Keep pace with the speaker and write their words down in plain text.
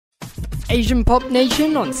Asian Pop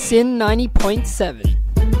Nation on Sin 90.7.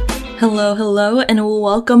 Hello, and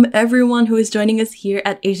welcome everyone who is joining us here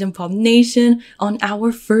at Asian Pop Nation on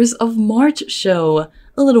our 1st of March show.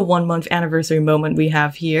 A little 1-month anniversary moment we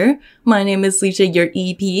have here. My name is Lisha, your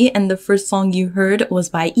EP, and the first song you heard was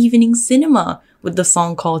by Evening Cinema with the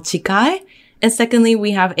song called Chikai. And secondly,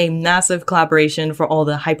 we have a massive collaboration for all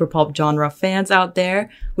the hyperpop genre fans out there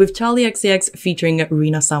with Charlie XCX featuring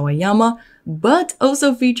Rina Sawayama, but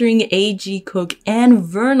also featuring A.G. Cook and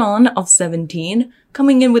Vernon of 17,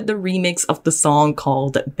 coming in with the remix of the song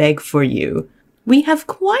called Beg For You. We have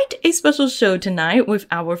quite a special show tonight with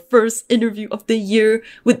our first interview of the year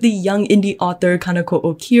with the young indie author Kanako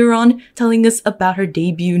Okiron telling us about her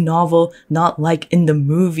debut novel, Not Like in the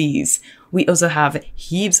Movies. We also have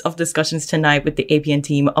heaps of discussions tonight with the APN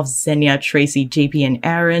team of Xenia, Tracy, JP, and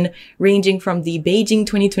Aaron, ranging from the Beijing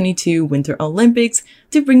 2022 Winter Olympics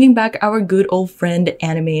to bringing back our good old friend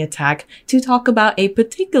Anime Attack to talk about a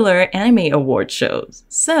particular anime award shows.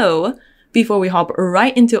 So, before we hop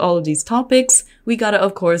right into all of these topics, we gotta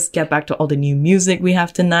of course get back to all the new music we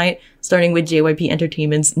have tonight, starting with JYP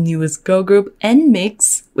Entertainment's newest girl group,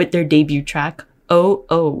 NMIXX, with their debut track, Oh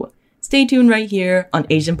Oh. Stay tuned right here on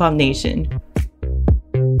Asian Pop Nation.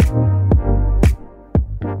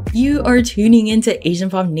 You are tuning into Asian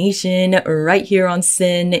Pop Nation right here on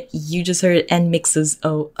Sin. You just heard NMIXX's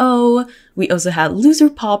Oh Oh. We also had Loser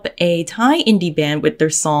Pop, a Thai indie band with their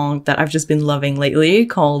song that I've just been loving lately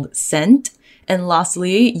called Scent. And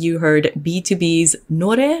lastly, you heard B2B's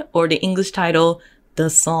Nore, or the English title, The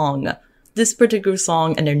Song. This particular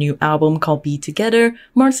song and their new album called Be Together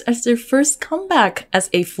marks as their first comeback as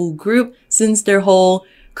a full group since their whole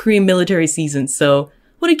Korean military season. So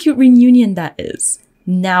what a cute reunion that is.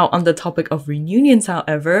 Now on the topic of reunions,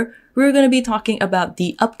 however, we're going to be talking about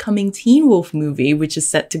the upcoming Teen Wolf movie, which is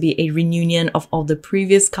set to be a reunion of all the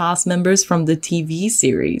previous cast members from the TV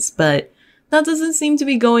series. But that doesn't seem to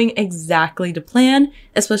be going exactly to plan,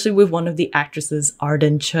 especially with one of the actresses,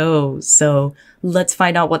 Arden Cho. So let's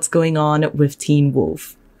find out what's going on with Teen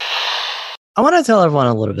Wolf. I want to tell everyone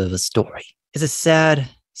a little bit of a story. It's a sad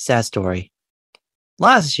story.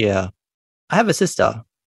 Last year, I have a sister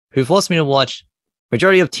who forced me to watch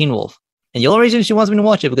majority of Teen Wolf. And the only reason she wants me to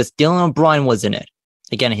watch it because Dylan O'Brien was in it.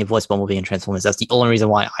 Again, he voiced Bumblebee in Transformers. That's the only reason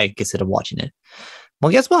why I consider watching it.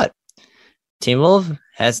 Well, guess what? Teen Wolf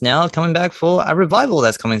has now coming back for a revival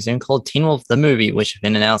that's coming soon called Teen Wolf the Movie, which had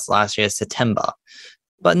been announced last year, September.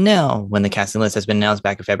 But now, when the casting list has been announced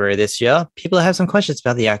back in February this year, people have some questions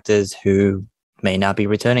about the actors who may not be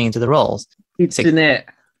returning into the roles. Kitsune.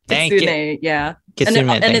 Thank you. Yeah. Kitsune,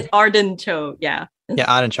 and it's Arden Cho, yeah. Yeah,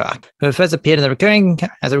 Arden Cho, who first appeared in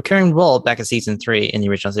as a recurring role back in season 3 in the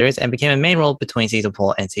original series and became a main role between season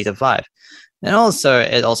 4 and season 5. And also,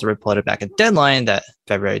 it also reported back at Deadline that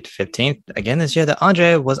February 15th, again this year, that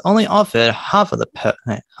Andre was only offered half of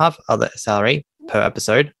the salary per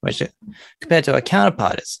episode, which compared to a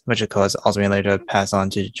counterparts, which of course ultimately later pass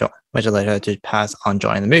on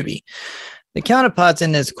joining the movie. The counterparts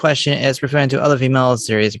in this question is referring to other female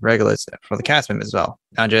series regulars for the cast members as well.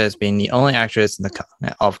 Andrea has been the only actress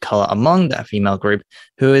of color among that female group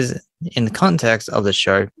who is, in the context of the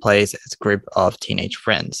show, plays as a group of teenage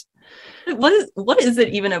friends. What is it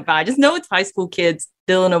even about? I just know it's high school kids,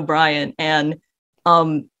 Dylan O'Brien, and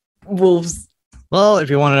wolves. Well, if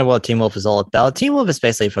you want to know what Teen Wolf is all about, Teen Wolf is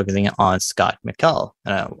basically focusing on Scott McCall,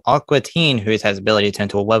 an awkward teen who has the ability to turn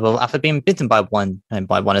into a werewolf after being bitten by one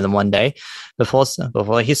of them one day. Before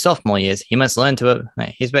his sophomore years, he must learn to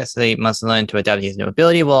adapt his new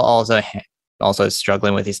ability while also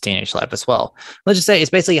struggling with his teenage life as well. Let's just say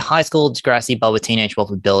it's basically high school Degrassi, but with teenage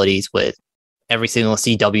wolf abilities with every single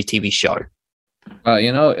CW TV show.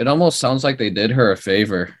 It almost sounds like they did her a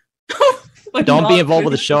favor. Don't be involved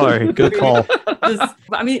with the show. Good call.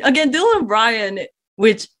 Again, Dylan O'Brien,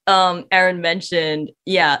 which Aaron mentioned,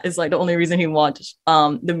 is like the only reason he watched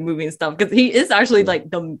the movie and stuff, because he is actually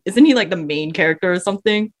isn't he like the main character or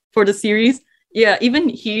something for the series? Yeah, even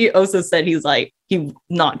he also said he's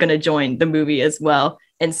not gonna join the movie as well.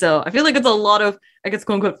 And so I feel like it's a lot of, I guess,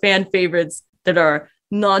 quote unquote fan favorites that are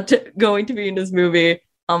not going to be in this movie.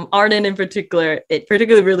 Arden in particular, it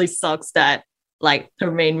particularly really sucks that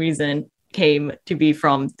her main reason came to be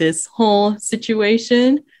from this whole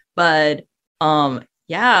situation. But it's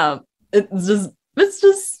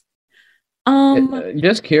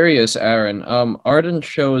just curious, Aaron. Arden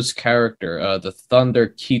Cho's character, the Thunder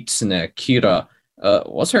Kitsune Kira,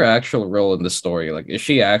 what's her actual role in the story? Is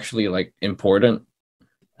she actually important?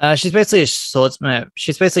 She's basically a swordsman.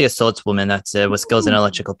 She's basically a swordswoman with skills and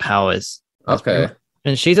electrical powers. Okay.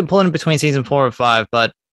 And she's important between season 4 and 5,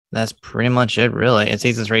 but That's pretty much it, really. In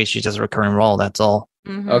season 3, she's just a recurring role. That's all.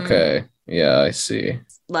 Mhm. Okay. Yeah, I see.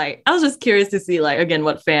 Like, I was just curious to see, like, again,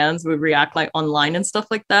 what fans would react like online and stuff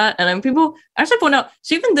like that. And then people actually point out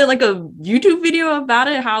she even did like a YouTube video about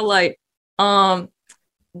it, how like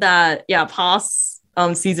that past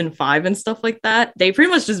season 5 and stuff like that, they pretty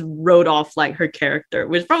much just wrote off like her character,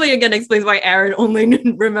 which probably again explains why Aaron only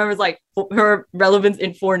remembers like her relevance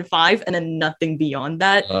in 4 and 5 and then nothing beyond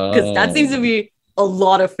that, because that seems to be a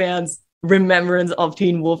lot of fans' remembrance of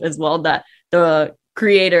Teen Wolf as well, that the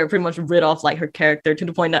creator pretty much writ off like her character to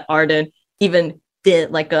the point that Arden even did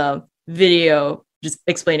like a video just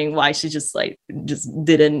explaining why she just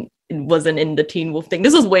wasn't in the Teen Wolf thing.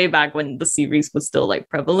 This was way back when the series was still like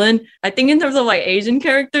prevalent. I think in terms of like Asian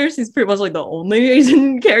characters, she's pretty much like the only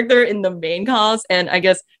Asian character in the main cast. And I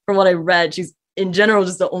guess from what I read, she's in general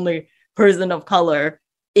just the only person of color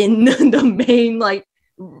in the main like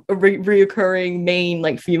reoccurring main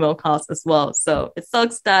like female cast as well. So it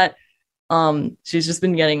sucks that she's just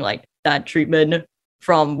been getting like that treatment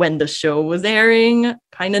from when the show was airing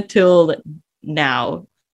kind of till now.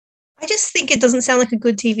 I just think it doesn't sound like a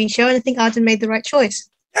good TV show, and I think Arden made the right choice.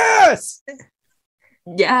 Yes!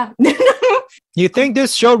 Yeah. You think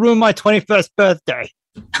this show ruined my 21st birthday?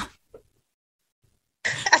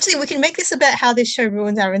 Actually, we can make this about how this show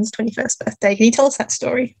ruined Aaron's 21st birthday. Can you tell us that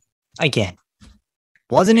story? Again,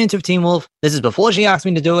 wasn't into Teen Wolf. This is before she asked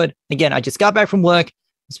me to do it. Again, I just got back from work.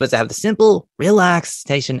 I'm supposed to have the simple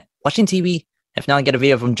relaxation, watching TV. If not, I get a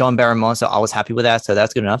video from John Barrymore, so I was happy with that, so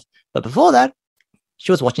that's good enough. But before that,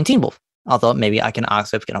 she was watching Teen Wolf. I thought maybe I can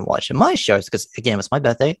ask her if she can watch my shows, because again, it's my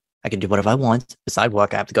birthday. I can do whatever I want. Besides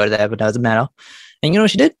work, I have to go to there, but it doesn't matter. And you know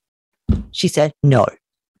what she did? She said no.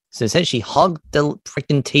 So instead, she hugged the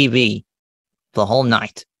freaking TV the whole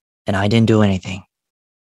night, and I didn't do anything.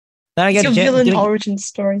 Then I It's get your villain origin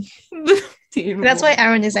story. Team That's Wolf. why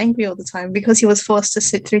Aaron is angry all the time, because he was forced to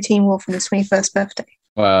sit through Teen Wolf on his 21st birthday.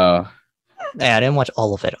 Wow. Yeah, I didn't watch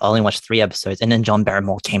all of it. I only watched 3 episodes, and then John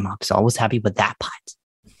Barrymore came up, so I was happy with that part.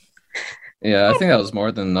 Yeah, I think that was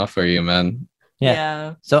more than enough for you, man.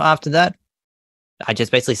 Yeah. So after that, I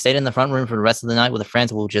just basically stayed in the front room for the rest of the night with the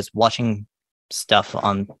friends. We were just watching stuff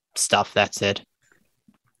on stuff. That's it.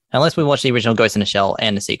 Unless we watched the original Ghost in the Shell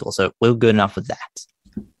and the sequel, so we were good enough with that.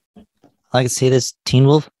 Like I say this, Teen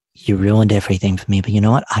Wolf, you ruined everything for me, but you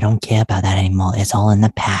know what? I don't care about that anymore. It's all in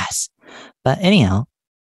the past. But anyhow,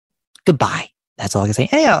 goodbye. That's all I can say.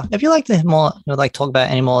 Anyhow, if you like to talk about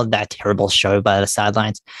any more of that terrible show by the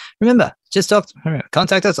sidelines, remember,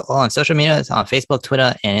 contact us on social media, on Facebook,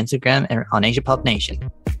 Twitter, and Instagram, and on Asia Pop Nation.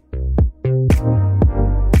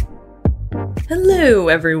 Hello,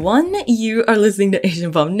 everyone. You are listening to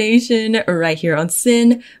Asian Pop Nation right here on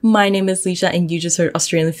Sin. My name is Lisha, and you just heard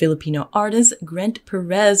Australian Filipino artist Grant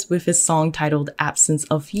Perez with his song titled Absence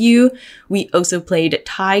of You. We also played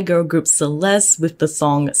Thai girl group Celeste with the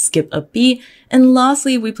song Skip a Beat. And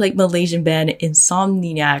lastly, we played Malaysian band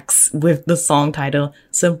Insomniacs with the song titled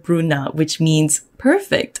Sempurna, which means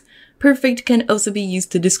perfect. Perfect can also be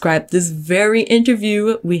used to describe this very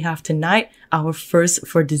interview we have tonight, our first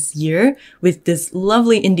for this year, with this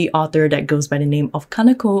lovely indie author that goes by the name of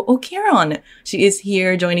Kanako Okiron. She is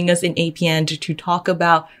here joining us in APN to talk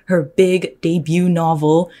about her big debut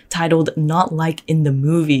novel titled Not Like in the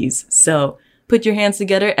Movies. So put your hands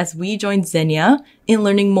together as we join Xenia in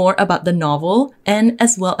learning more about the novel and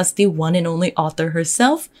as well as the one and only author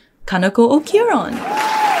herself, Kanako Okiron.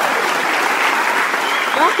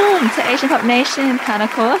 Welcome to Asian Pop Nation,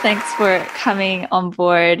 Kanako. Thanks for coming on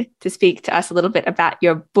board to speak to us a little bit about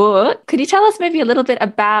your book. Could you tell us maybe a little bit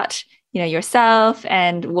about, yourself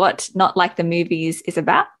and what Not Like the Movies is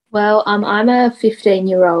about? Well, I'm a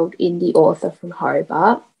 15-year-old indie author from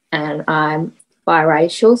Hobart, and I'm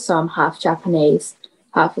biracial, so I'm half Japanese,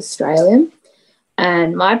 half Australian.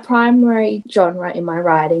 And my primary genre in my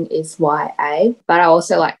writing is YA, but I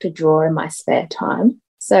also like to draw in my spare time.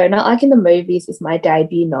 So Not Like in the Movies is my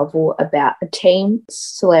debut novel about a teen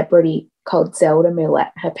celebrity called Zelda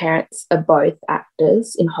Millette. Her parents are both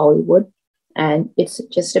actors in Hollywood, and it's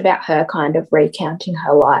just about her kind of recounting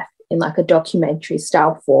her life in like a documentary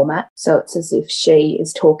style format. So it's as if she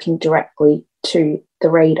is talking directly to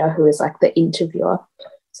the reader, who is like the interviewer.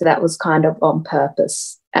 So that was kind of on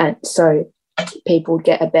purpose. And so people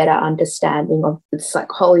get a better understanding of, it's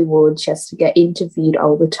like Hollywood. She has to get interviewed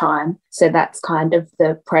all the time. So that's kind of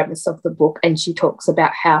the premise of the book. And she talks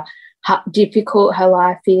about how difficult her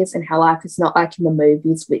life is and how life is not like in the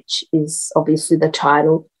movies, which is obviously the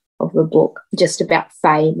title of the book. Just about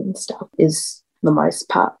fame and stuff is the most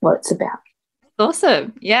part what it's about.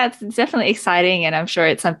 Awesome. Yeah, it's definitely exciting. And I'm sure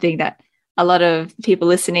it's something that a lot of people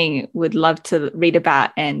listening would love to read about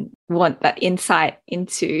and want that insight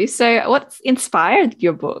into. So what's inspired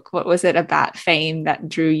your book? What was it about fame that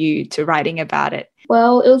drew you to writing about it?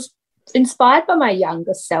 Well, it was inspired by my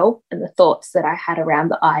younger self and the thoughts that I had around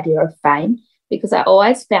the idea of fame, because I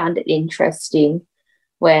always found it interesting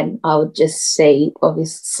when I would just see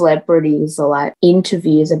obvious celebrities or like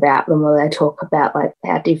interviews about them where they talk about like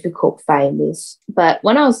how difficult fame is. But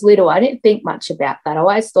when I was little, I didn't think much about that. I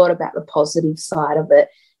always thought about the positive side of it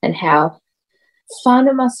and how fun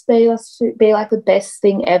it must be like the best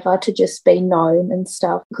thing ever to just be known and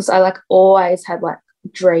stuff. Because I like always had like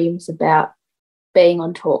dreams about being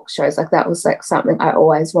on talk shows. Like that was like something I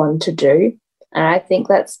always wanted to do. And I think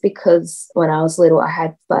that's because when I was little, I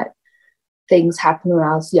had like things happen when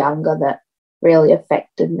I was younger that really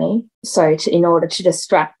affected me. So in order to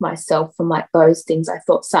distract myself from like those things, I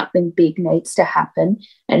thought something big needs to happen.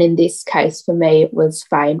 And in this case, for me, it was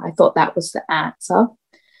fame. I thought that was the answer.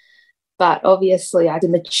 But obviously I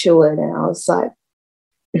matured and I was like,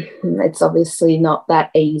 it's obviously not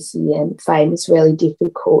that easy and fame is really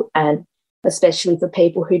difficult, and especially for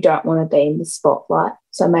people who don't want to be in the spotlight.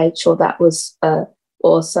 So I made sure that was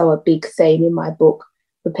also a big theme in my book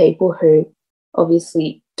for people who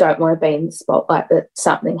obviously don't want to be in the spotlight, but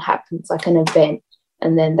something happens, like an event,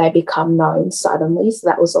 and then they become known suddenly. So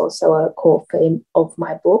that was also a core theme of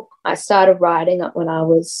my book. I started writing it when I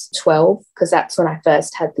was 12 because that's when I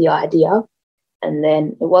first had the idea. And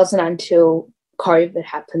then it wasn't until COVID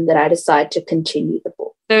happened that I decided to continue the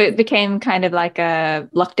book. So it became kind of like a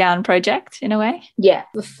lockdown project in a way? Yeah.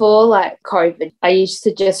 Before like COVID, I used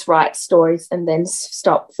to just write stories and then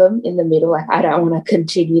stop them in the middle. Like, I don't want to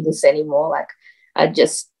continue this anymore. Like, I'd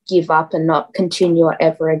just give up and not continue it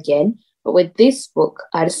ever again. But with this book,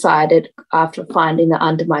 I decided after finding it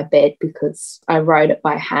under my bed, because I wrote it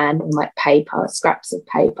by hand on like paper, scraps of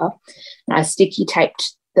paper, and I sticky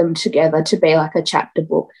taped them together to be like a chapter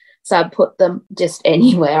book. So I put them just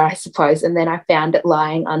anywhere, I suppose. And then I found it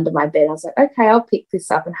lying under my bed. I was like, okay, I'll pick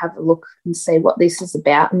this up and have a look and see what this is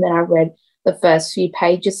about. And then I read the first few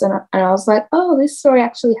pages and I was like, oh, this story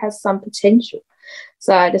actually has some potential.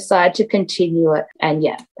 So I decided to continue it. And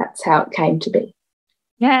yeah, that's how it came to be.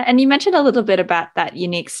 Yeah. And you mentioned a little bit about that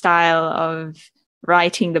unique style of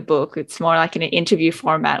writing the book. It's more like in an interview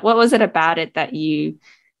format. What was it about it that you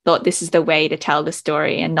thought this is the way to tell the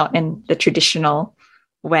story and not in the traditional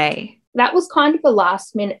way? That was kind of a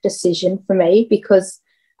last minute decision for me, because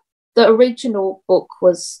the original book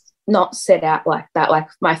was not set out like that, like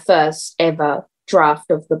my first ever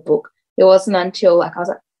draft of the book. It wasn't until like I was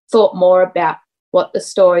like, thought more about what the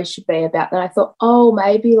story should be about, then I thought, oh,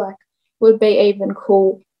 maybe like it would be even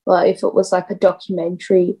cool like if it was like a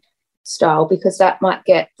documentary style, because that might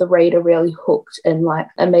get the reader really hooked and like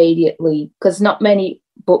immediately, because not many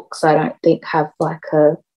books I don't think have like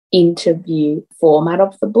a interview format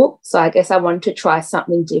of the book. So I guess I wanted to try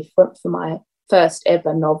something different for my first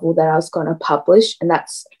ever novel that I was going to publish, and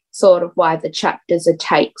that's sort of why the chapters are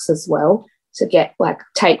takes as well, to get like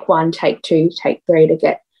take 1, take 2, take 3, to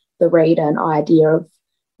get the reader an idea of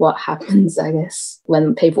what happens, I guess,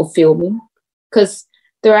 when people feel me. Because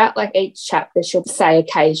throughout like each chapter she'll say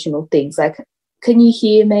occasional things like, can you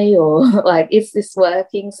hear me, or like, is this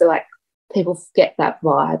working? So like people get that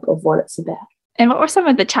vibe of what it's about. And what were some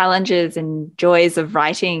of the challenges and joys of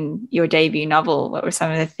writing your debut novel? What were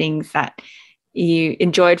some of the things that you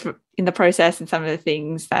enjoyed in the process and some of the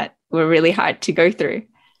things that were really hard to go through?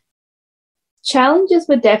 Challenges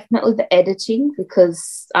were definitely the editing,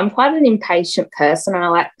 because I'm quite an impatient person and I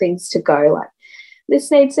like things to go like, this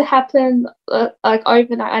needs to happen like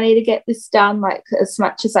overnight. I need to get this done like as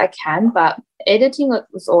much as I can. But editing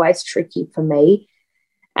was always tricky for me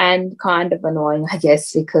and kind of annoying, I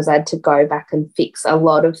guess, because I had to go back and fix a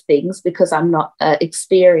lot of things, because I'm not an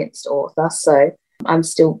experienced author. So I'm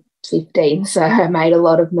still 15, so I made a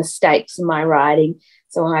lot of mistakes in my writing.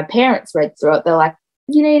 So when my parents read through it, they're like,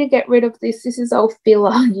 you need to get rid of this. This is all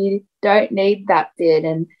filler. You don't need that bit.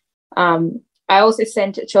 And I also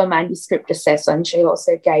sent it to a manuscript assessor, and she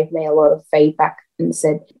also gave me a lot of feedback and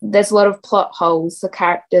said, there's a lot of plot holes. The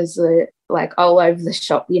characters are like all over the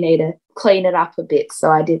shop. You need to clean it up a bit. So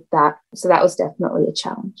I did that. So that was definitely a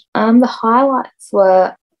challenge. The highlights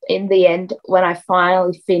were in the end when I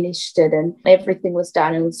finally finished it and everything was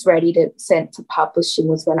done and was ready to send to publishing,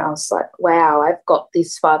 was when I was like, wow, I've got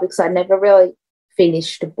this far, because I never really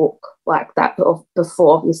finished a book like that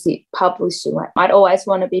before, obviously publishing. Like, I'd always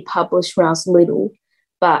want to be published when I was little,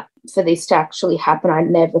 but for this to actually happen, I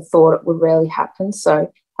never thought it would really happen.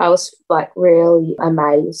 So I was like really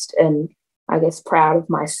amazed and I guess proud of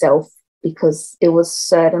myself, because it was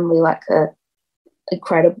certainly like a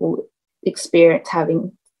incredible experience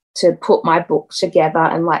having to put my book together,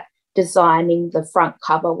 and like designing the front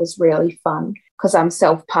cover was really fun because I'm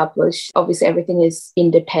self-published. Obviously, everything is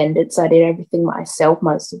independent, so I did everything myself,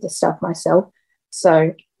 most of the stuff myself.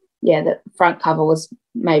 So yeah, the front cover was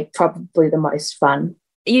probably the most fun.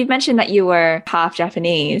 You mentioned that you were half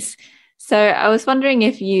Japanese. So I was wondering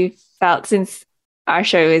if you felt, since our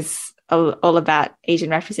show is all about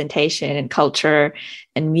Asian representation and culture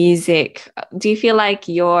and music, do you feel like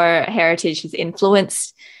your heritage has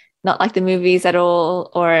influenced Not Like the Movies at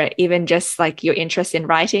all, or even just like your interest in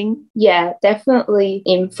writing? Yeah, definitely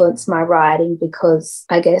influenced my writing because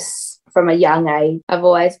I guess from a young age, I've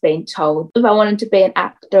always been told if I wanted to be an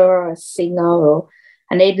actor or a singer or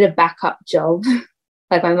I needed a backup job.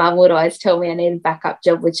 Like my mum would always tell me I need a backup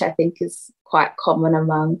job, which I think is quite common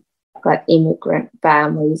among like immigrant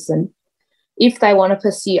families. And if they want to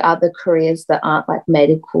pursue other careers that aren't like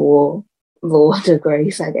medical or law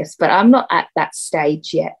degrees, I guess. But I'm not at that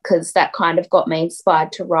stage yet because that kind of got me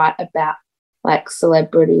inspired to write about like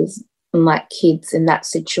celebrities and like kids in that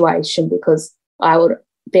situation, because I would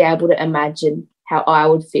be able to imagine how I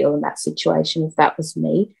would feel in that situation if that was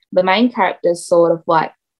me. The main character is sort of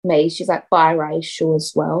like me. She's like biracial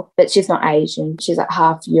as well, but she's not Asian. She's like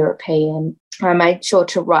half European. I made sure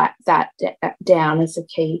to write that down as a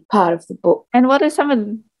key part of the book. And what are some of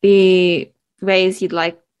the ways you'd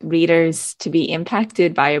like readers to be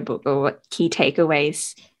impacted by your book, or what key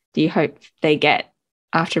takeaways do you hope they get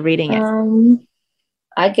after reading it?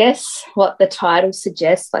 I guess what the title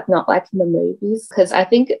suggests, like Not Like in the Movies, because I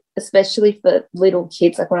think especially for little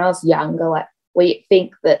kids, like when I was younger, like we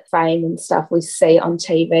think that fame and stuff we see on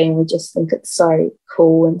TV and we just think it's so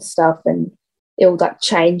cool and stuff and it'll like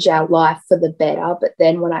change our life for the better. But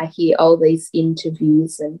then when I hear all these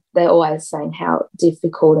interviews and they're always saying how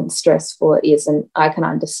difficult and stressful it is, and I can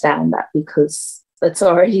understand that because it's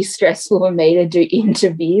already stressful for me to do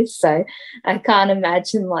interviews. So I can't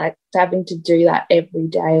imagine like having to do that every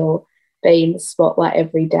day or be in the spotlight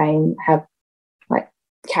every day and have like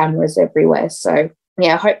cameras everywhere. So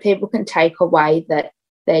yeah, I hope people can take away that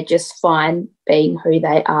they're just fine being who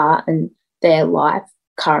they are and their life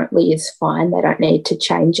currently is fine. They don't need to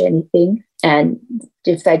change anything. And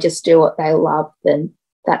if they just do what they love, then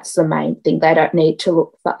that's the main thing. They don't need to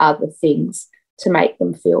look for other things to make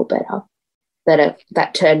them feel better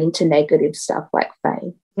that turn into negative stuff like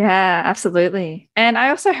fame. Yeah, absolutely. And I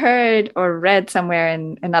also heard or read somewhere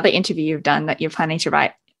in another interview you've done that you're planning to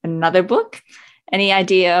write another book. Any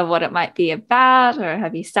idea of what it might be about, or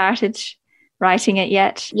have you started writing it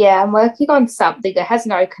yet? Yeah, I'm working on something that has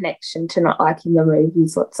no connection to Not Liking the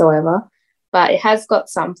Movies whatsoever, but it has got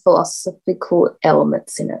some philosophical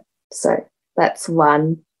elements in it. So that's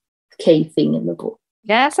one key thing in the book.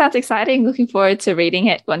 Yeah, sounds exciting. Looking forward to reading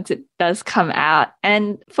it once it does come out.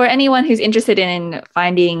 And for anyone who's interested in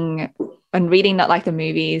finding and reading Not Like the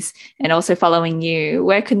Movies and also following you,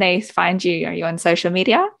 where can they find you? Are you on social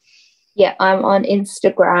media? Yeah, I'm on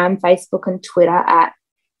Instagram, Facebook and Twitter at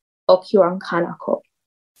Okuron Kanako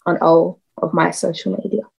on all of my social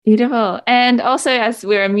media. Beautiful. And also, as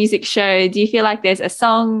we're a music show, do you feel like there's a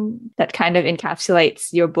song that kind of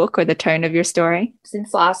encapsulates your book or the tone of your story?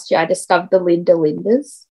 Since last year, I discovered the Linda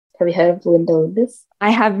Lindas. Have you heard of the Linda Lindas? I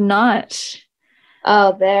have not.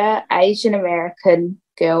 Oh, they're Asian American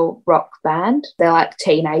girl rock band. They're like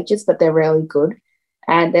teenagers, but they're really good.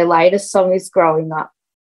 And their latest song is Growing Up.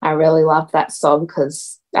 I really love that song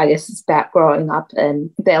because I guess it's about growing up, and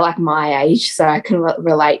they're like my age, so I can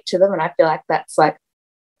relate to them. And I feel like that's like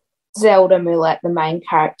Zelda Millette, the main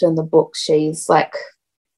character in the book. She's like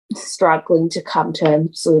struggling to come to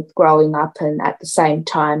terms with growing up, and at the same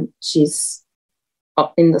time she's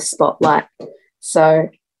up in the spotlight. So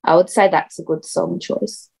I would say that's a good song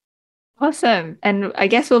choice. Awesome. And I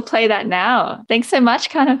guess we'll play that now. Thanks so much,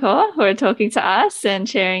 Kanako, for talking to us and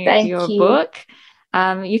sharing your book.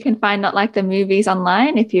 You can find Not Like the Movies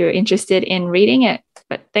online if you're interested in reading it.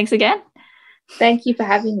 But thanks again. Thank you for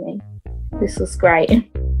having me. This was great.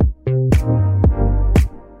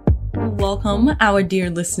 Welcome, our dear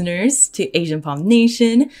listeners, to Asian Pop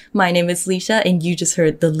Nation. My name is Leisha, and you just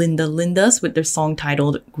heard the Linda Lindas with their song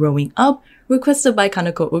titled Growing Up, requested by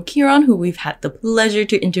Kanako Okuron, who we've had the pleasure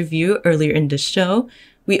to interview earlier in the show.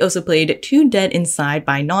 We also played Too Dead Inside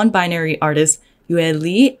by non-binary artist Yue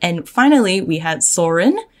Li, and finally we had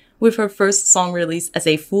Soren with her first song release as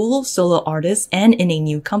a full solo artist and in a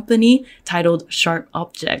new company titled Sharp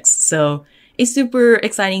Objects. So a super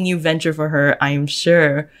exciting new venture for her, I am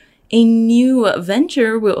sure. A new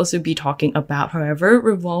venture we'll also be talking about, however,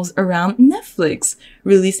 revolves around Netflix,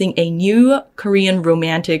 releasing a new Korean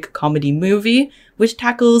romantic comedy movie, which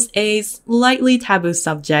tackles a slightly taboo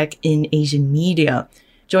subject in Asian media.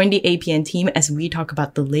 Join the APN team as we talk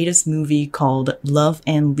about the latest movie called Love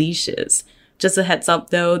and Leashes. Just a heads up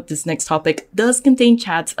though, this next topic does contain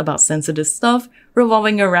chats about sensitive stuff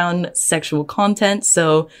revolving around sexual content,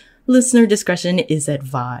 so listener discretion is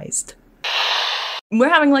advised. We're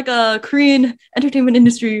having like a Korean entertainment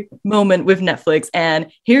industry moment with Netflix, and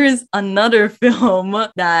here's another film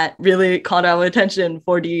that really caught our attention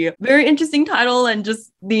for the very interesting title and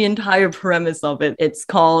just the entire premise of it. It's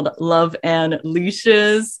called Love and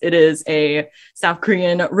Leashes. It is a South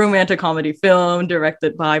Korean romantic comedy film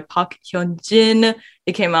directed by Park Hyun-jin.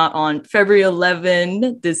 It came out on February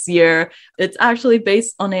 11 this year. It's actually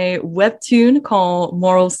based on a webtoon called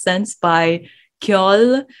Moral Sense by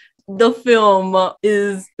Kyeol. The film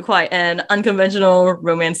is quite an unconventional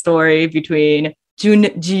romance story between Jun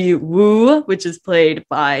Ji-woo, which is played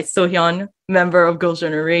by So-hyun, member of Girls'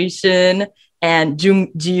 Generation, and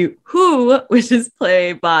Jung Ji-hoo, which is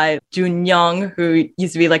played by Jun Young, who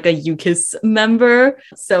used to be like a UKISS member.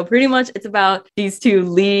 So pretty much it's about these two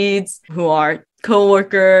leads who are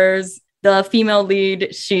co-workers. The female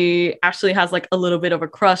lead, she actually has like a little bit of a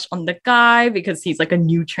crush on the guy because he's like a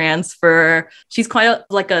new transfer. She's quite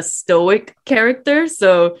like a stoic character,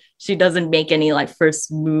 so she doesn't make any like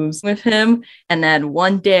first moves with him. And then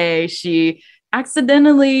one day she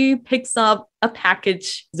accidentally picks up a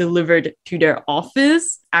package delivered to their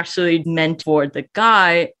office, actually meant for the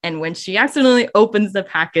guy. And when she accidentally opens the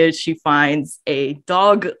package, she finds a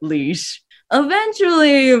dog leash.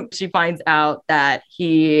 Eventually, she finds out that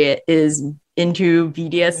he is into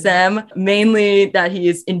BDSM, mainly that he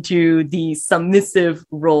is into the submissive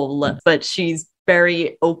role, but she's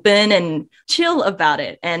very open and chill about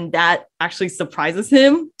it. And that actually surprises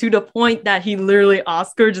him to the point that he literally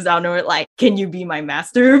asks her just out of nowhere, like, can you be my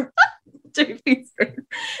master? And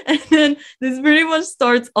then this pretty much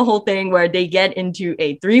starts a whole thing where they get into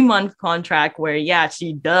a 3-month contract where, yeah,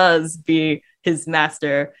 she does be his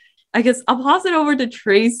master. I guess I'll pass it over to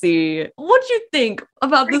Tracy. What do you think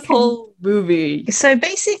about this whole movie? So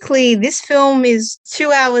basically, this film is 2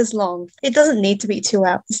 hours long. It doesn't need to be 2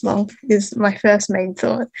 hours long, is my first main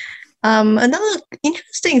thought. Another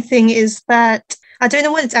interesting thing is that I don't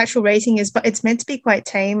know what its actual rating is, but it's meant to be quite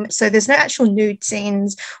tame. So there's no actual nude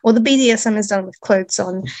scenes, or the BDSM is done with clothes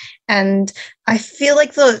on. And I feel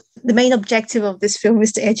like the main objective of this film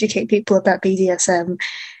is to educate people about BDSM.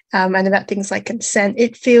 And about things like consent.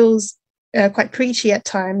 It feels quite preachy at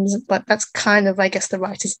times, but that's kind of, I guess, the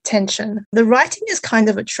writer's intention. The writing is kind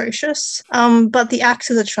of atrocious, but the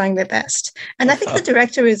actors are trying their best. And I think the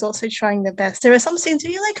director is also trying their best. There are some scenes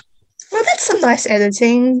where you're like, well, that's some nice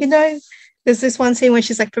editing, you know? There's this one scene where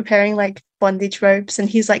she's like preparing like bondage ropes and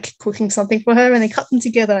he's like cooking something for her and they cut them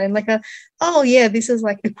together in like oh yeah, this is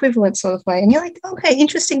like equivalent sort of way. And you're like, okay,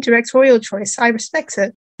 interesting directorial choice. I respect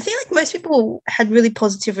it. I feel like most people had really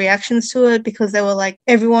positive reactions to it because they were like,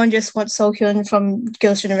 everyone just wants So-hyun from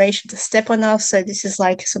Girls' Generation to step on us. So this is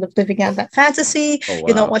like sort of living out that fantasy. Oh, wow.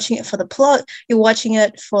 You're not watching it for the plot. You're watching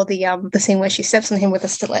it for the scene where she steps on him with a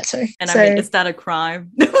stiletto. And so, I mean, is that a crime?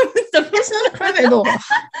 It's not a crime at all.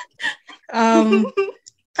 I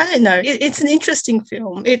don't know. It's an interesting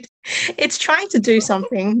film. It's trying to do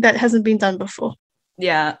something that hasn't been done before.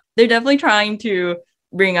 Yeah, they're definitely trying to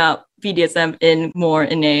bring up BDSM in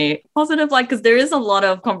a positive light, because there is a lot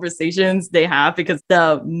of conversations they have because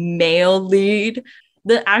the male lead,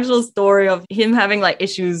 the actual story of him having like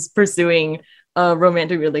issues pursuing a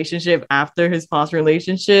romantic relationship after his past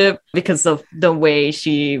relationship because of the way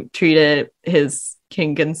she treated his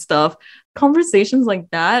kink and stuff. Conversations like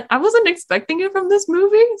that, I wasn't expecting it from this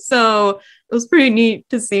movie, so it was pretty neat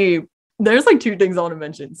to see. There's like 2 things I want to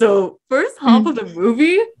mention. So first half of the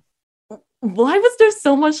movie, why was there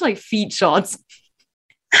so much like feet shots?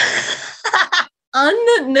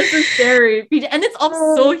 Unnecessary feet, and it's of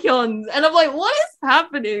So-hyun's, and I'm like, what is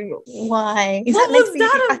happening? Why? What was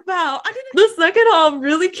that about? The second half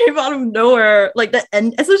really came out of nowhere, like the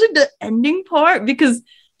end, especially the ending part, because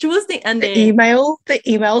towards the ending, the email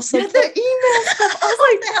stuff. Yeah, the email stuff. I was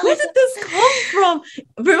like, where did this come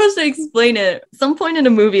from? Pretty much to explain it, some point in the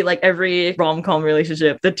movie, like every rom-com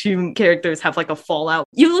relationship, the 2 characters have like a fallout.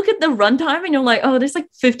 You look at the runtime and you're like, oh, there's like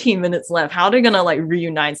 15 minutes left. How are they gonna like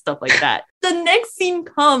reunite, stuff like that? The next scene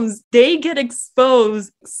comes, they get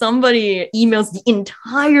exposed. Somebody emails the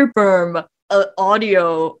entire firm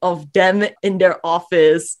audio of them in their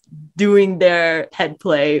office doing their head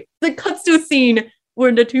play. It cuts to a scene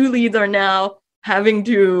where the 2 leads are now having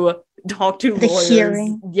to talk to The lawyers.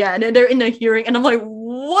 hearing. Yeah, and then they're in a hearing, and I'm like,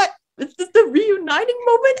 what? Is this the reuniting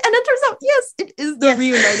moment? And it turns out, yes, it is the Yes.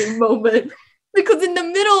 reuniting moment. Because in the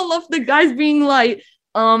middle of the guys being like,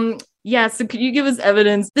 yeah, so could you give us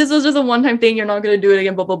evidence? This was just a one-time thing. You're not going to do it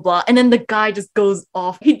again, blah, blah, blah. And then the guy just goes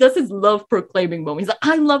off. He does his love proclaiming moment. He's like,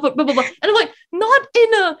 I love it, blah, blah, blah. And I'm like, not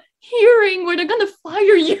in a hearing where they're going to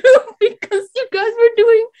fire you because you guys were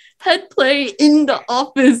doing pet play in the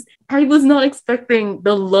office. I was not expecting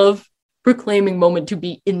the love proclaiming moment to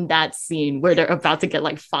be in that scene where they're about to get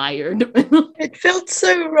like fired. It felt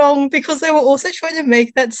so wrong because they were also trying to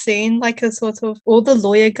make that scene like a sort of all the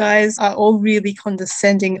lawyer guys are all really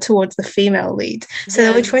condescending towards the female lead. So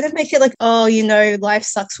they were Yes. trying to make it like, oh, you know, life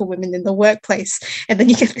sucks for women in the workplace. And then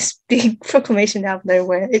you get this big proclamation out of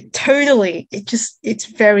nowhere. It's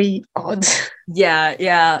very odd.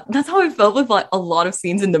 Yeah. That's how I felt with like a lot of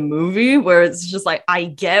scenes in the movie where it's just like, I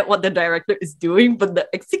get what the director is doing, but the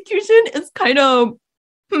execution is kind of,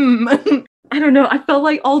 I don't know. I felt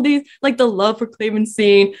like all these, like the love proclaiming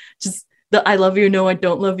scene, just the I love you, no, I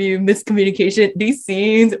don't love you, miscommunication. These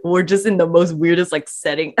scenes were just in the most weirdest like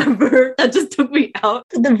setting ever. That just took me out.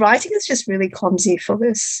 The writing is just really clumsy for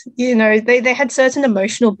this. You know, they had certain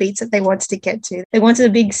emotional beats that they wanted to get to. They wanted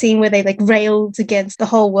a big scene where they like railed against the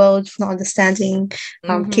whole world for not understanding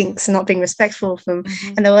kinks and not being respectful of them.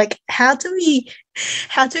 And they were like, how do we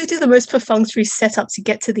do the most perfunctory setup to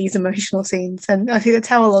get to these emotional scenes? And I think that's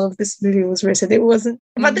how a lot of this movie was written. It wasn't.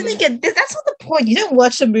 But then again, that's not the point. You don't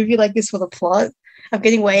watch a movie like this for the plot. I'm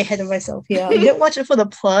getting way ahead of myself here. You don't watch it for the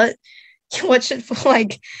plot. You watch it for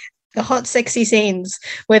like the hot, sexy scenes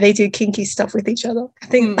where they do kinky stuff with each other. I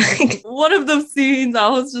think like, One of those scenes, I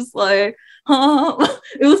was just like,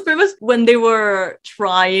 it was pretty much when they were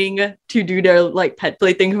trying to do their like pet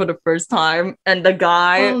play thing for the first time, and the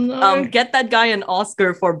guy get that guy an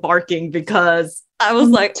Oscar for barking, because I was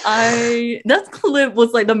like, that clip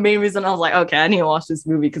was like the main reason I was like, okay, I need to watch this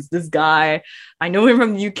movie, because this guy, I know him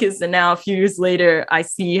from New Kids, and now a few years later I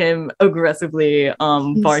see him aggressively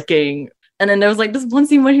barking. And then there was like this one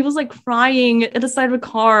scene where he was like crying at the side of a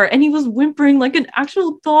car and he was whimpering like an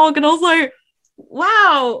actual dog, and I was like,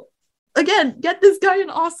 wow. Again, get this guy an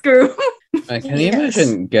Oscar. Can you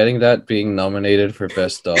imagine getting that being nominated for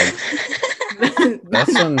Best Dog?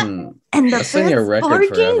 That's on your record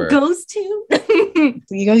forever. Goes to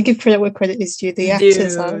you gotta give credit where credit is due. The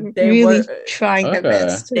actors are really trying their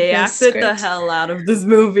best. with They their acted the script. hell out of this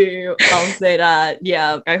movie. I'll say that.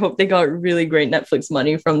 Yeah, I hope they got really great Netflix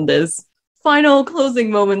money from this. Final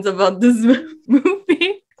closing moments about this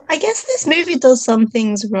movie. I guess this movie does some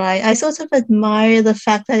things right. I sort of admire the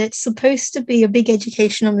fact that it's supposed to be a big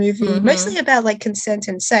educational movie, mostly about like consent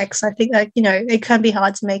and sex. I think that, you know, it can be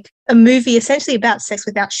hard to make a movie essentially about sex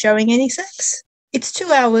without showing any sex. It's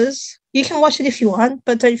 2 hours. You can watch it if you want,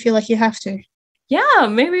 but don't feel like you have to. Yeah,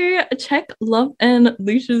 maybe check Love and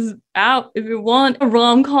Leashes out if you want a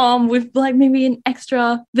rom-com with like maybe an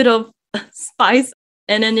extra bit of spice.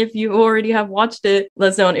 And then if you already have watched it, let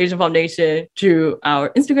us know on Asian Pop Nation through our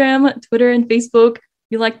Instagram, Twitter, and Facebook.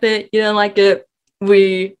 You liked it, you didn't like it.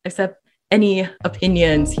 We accept any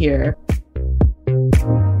opinions here.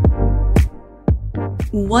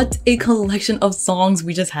 What a collection of songs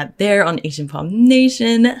we just had there on Asian Pop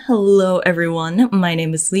Nation. Hello, everyone. My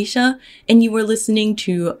name is Leisha, and you were listening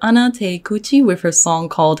to Ana Teikuchi with her song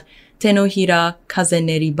called Tenohira Kaze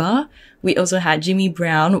Neriba. We also had Jimmy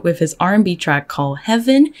Brown with his R&B track called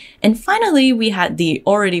Heaven. And finally, we had the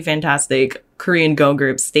already fantastic Korean girl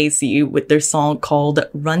group STAYC with their song called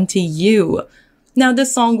Run to You. Now,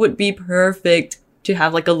 this song would be perfect to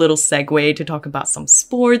have like a little segue to talk about some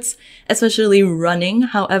sports, especially running.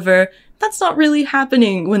 However, that's not really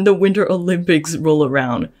happening when the Winter Olympics roll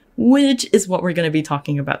around, which is what we're going to be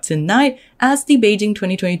talking about tonight, as the Beijing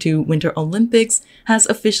 2022 Winter Olympics has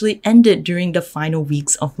officially ended during the final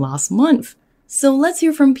weeks of last month. So let's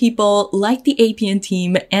hear from people like the APN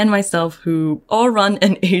team and myself, who all run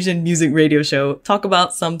an Asian music radio show, talk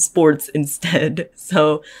about some sports instead.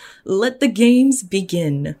 So let the games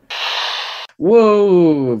begin.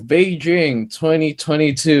 Whoa, Beijing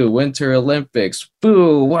 2022 Winter Olympics.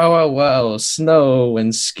 Boo, wow, snow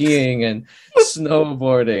and skiing and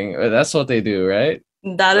snowboarding. That's what they do, right?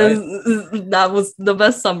 That was the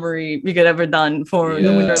best summary we could ever done for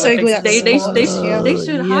the Winter So good Olympics. at They sports.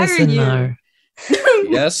 should Yes hire and you. no.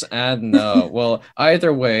 Yes and no. Well,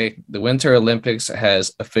 either way, the Winter Olympics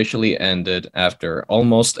has officially ended after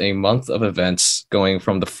almost a month of events, going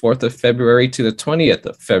from the 4th of February to the 20th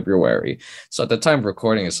of February. So at the time of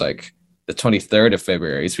recording, it's like the 23rd of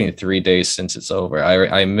February. It's been 3 days since it's over.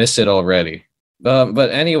 I miss it already. But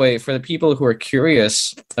anyway, for the people who are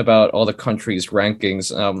curious about all the countries'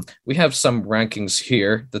 rankings, we have some rankings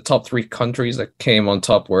here. The top 3 countries that came on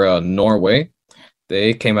top were Norway.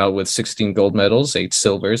 They came out with 16 gold medals, 8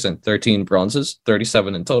 silvers, and 13 bronzes,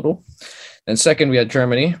 37 in total. And second, we had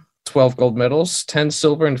Germany, 12 gold medals, 10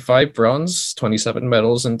 silver, and 5 bronze, 27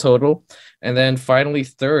 medals in total. And then finally,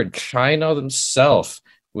 third, China themselves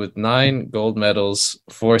with 9 gold medals,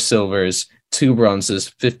 4 silvers, 2 bronzes,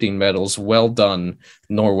 15 medals. Well done,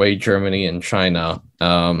 Norway, Germany, and China.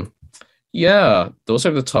 Yeah, those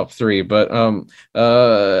are the top 3. But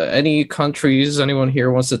any countries anyone here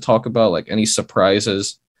wants to talk about, like any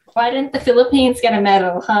surprises? Why didn't the Philippines get a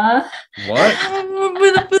medal, huh? What?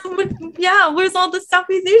 Yeah, where's all the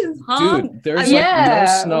Southeast Asians, huh? Dude, there's no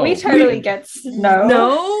snow. We totally get snow.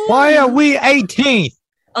 No. Why are we 18th?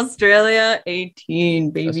 Australia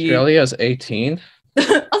 18, baby. Australia's 18.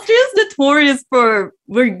 Australia's notorious for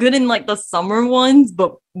we're good in like the summer ones,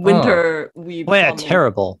 but winter we We're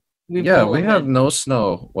terrible. We have no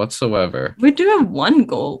snow whatsoever. We do have 1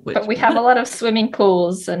 goal, but we have a lot of swimming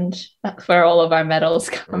pools, and that's where all of our medals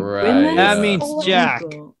come. Right. That means Jack.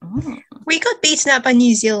 Oh. We got beaten out by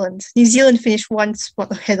New Zealand. New Zealand finished 1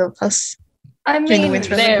 spot ahead of us. I During the mean,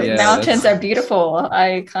 Winter their Olympics. mountains are beautiful.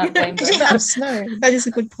 I can't blame Because you them. have snow. That is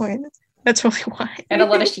a good point. That's probably why. And a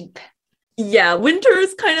lot of sheep. Yeah, winter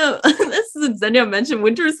is kind of as Xenia mentioned,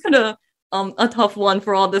 winter is kind of a tough one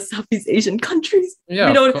for all the Southeast Asian countries.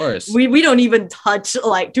 Yeah, of course. We don't even touch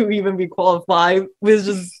like to even be qualified. We've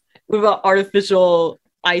got artificial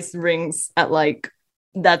ice rings at like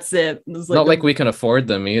that's it. It's Not like we can afford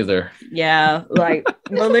them either. Yeah, like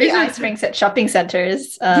Malaysia Malaysia. ice rinks at shopping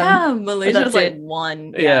centers. Yeah, Malaysia's that's like it.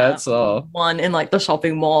 one. Yeah, that's all. One in like the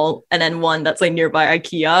shopping mall, and then one that's like nearby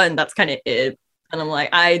IKEA, and that's kind of it. And I'm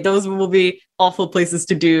like, those will be awful places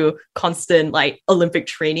to do constant like Olympic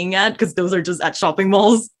training at, because those are just at shopping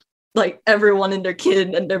malls. Like everyone and their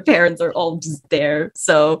kid and their parents are all just there.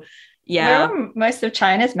 So yeah. Where are most of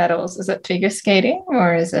China's medals? Is it figure skating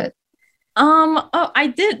or is it? Oh, I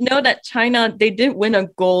did know that China, they did win a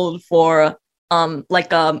gold for I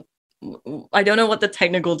don't know what the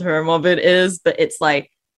technical term of it is, but it's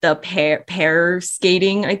like the pair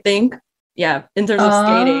skating, I think. Yeah, in terms of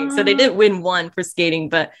skating. So they did win 1 for skating,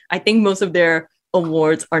 but I think most of their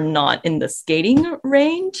awards are not in the skating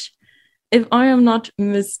range. If I am not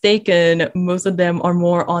mistaken, most of them are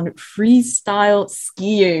more on freestyle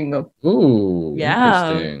skiing. Ooh,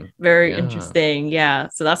 Yeah, interesting. very Yeah. interesting. Yeah,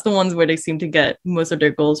 so that's the ones where they seem to get most of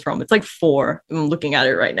their goals from. It's like 4. I'm looking at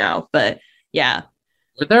it right now, but yeah.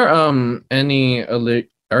 Were there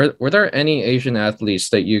were there any Asian athletes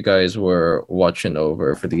that you guys were watching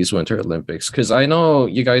over for these Winter Olympics? Because I know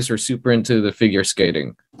you guys were super into the figure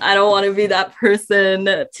skating. I don't want to be that person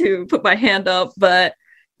to put my hand up, but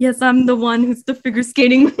yes, I'm the one who's the figure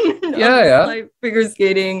skating. Yeah. Like figure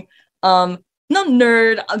skating. Not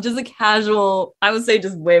nerd. I'm just a casual. I would say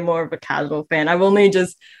just way more of a casual fan. I've only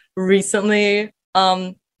just recently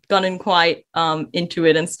gotten quite into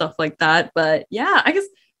it and stuff like that. But yeah, I guess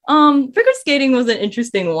figure skating was an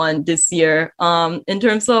interesting one this year. In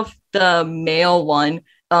terms of the male one,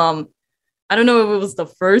 I don't know if it was the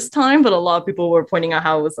first time, but a lot of people were pointing out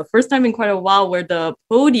how it was the first time in quite a while where the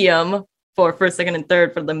podium for first, second, and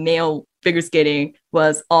third for the male figure skating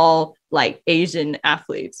was all like Asian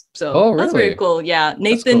athletes. So that's very really? cool. Yeah,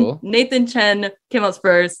 cool. Nathan Chen came out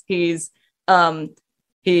first. He's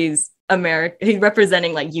American. He's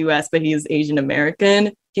representing like US, but he's Asian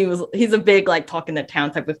American. He's a big like talk in the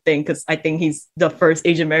town type of thing, because I think he's the first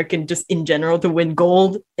Asian American just in general to win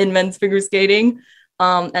gold in men's figure skating.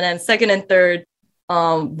 And then second and third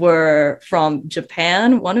were from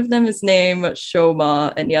Japan. One of them is named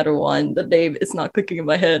Shoma, and the other one, the name is not clicking in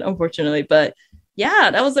my head, unfortunately. But yeah,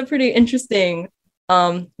 that was a pretty interesting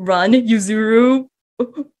run. Yuzuru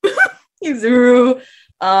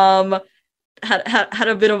had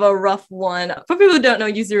a bit of a rough one. For people who don't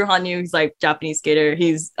know, Yuzuru Hanyu, he's like Japanese skater.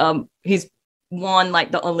 He's won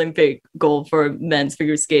like the Olympic gold for men's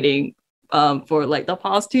figure skating for like the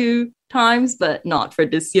past 2 times, but not for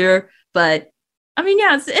this year. But I mean,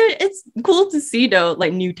 yeah, it's cool to see though,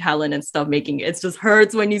 like new talent and stuff making it. It just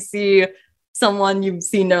hurts when you see someone you've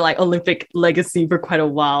seen their like Olympic legacy for quite a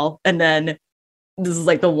while, and then this is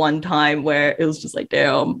like the one time where it was just like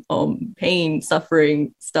damn, pain,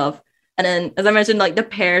 suffering stuff. And then, as I mentioned, like the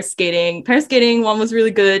pair skating one was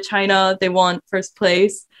really good. China, they won first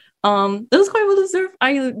place. That was quite well deserved.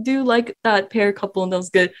 I do like that pair couple, and that was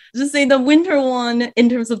good. Just saying, the winter one in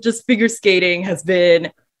terms of just figure skating has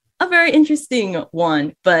been a very interesting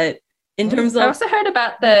one. But in terms I of also heard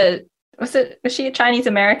about the was she a Chinese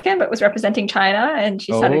American but was representing China, and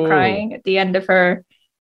she started crying at the end of her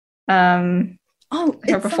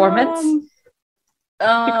performance?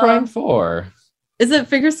 Crying for? Is it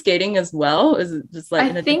figure skating as well? Is it just like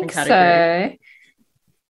in a different category? So.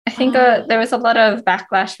 I think there was a lot of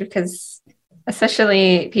backlash because,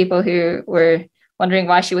 especially people who were wondering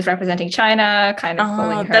why she was representing China, kind of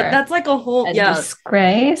calling her that's like a whole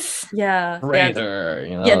disgrace. Yeah, traitor,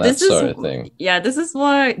 that sort of thing. Yeah, this is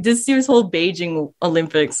why this year's whole Beijing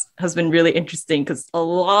Olympics has been really interesting, because a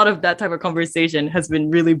lot of that type of conversation has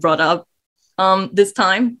been really brought up this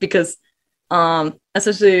time, because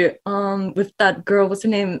especially with that girl, what's her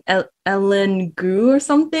name, Ellen Gu or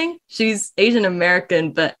something. She's Asian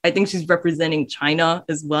American, but I think she's representing China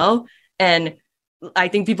as well, and I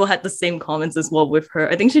think people had the same comments as well with her.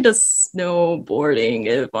 I think she does snowboarding,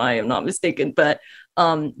 if I am not mistaken. But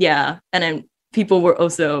yeah, and then people were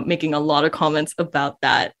also making a lot of comments about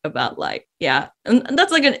that, about like, yeah, and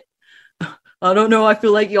that's like I don't know, I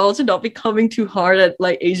feel like y'all should not be coming too hard at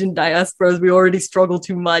like Asian diasporas. We already struggle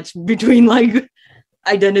too much between like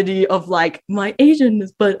identity of like my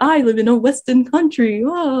Asianness, but I live in a Western country.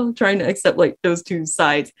 Oh, trying to accept like those two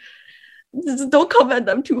sides. Just don't come at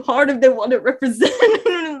them too hard if they want to represent.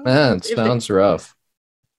 Man, it sounds rough.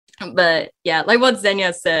 But yeah, like what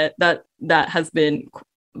Xenia said, that has been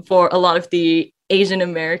for a lot of the Asian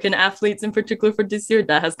American athletes in particular for this year,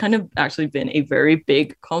 that has kind of actually been a very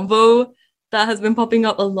big convo that has been popping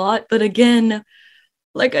up a lot. But again,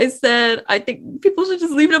 like I said, I think people should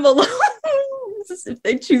just leave them alone. If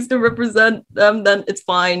they choose to represent them, then it's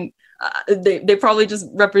fine. They probably just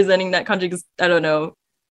representing that country because I don't know.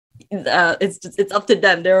 It's up to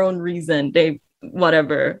them, their own reason. They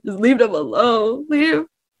whatever, just leave them alone. Leave.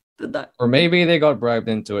 Or maybe they got bribed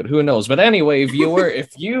into it. Who knows? But anyway, viewer, if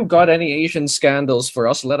you got any Asian scandals for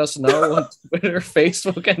us, let us know on Twitter,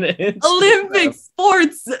 Facebook, and Instagram. Olympic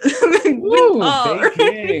sports. Woo,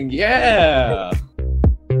 Beijing, yeah.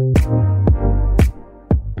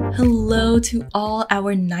 Hello to all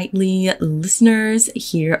our nightly listeners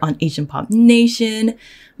here on Asian Pop Nation.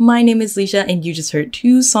 My name is Leisha, and you just heard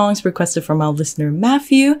two songs requested from our listener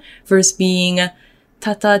Matthew. First being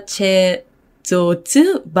Tatache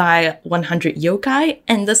Zotsu by 100 Yokai,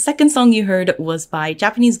 and the second song you heard was by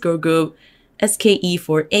Japanese girl group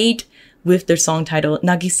SKE48 with their song titled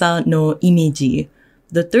Nagisa no Imeji.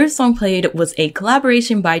 The third song played was a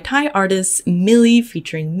collaboration by Thai artist Millie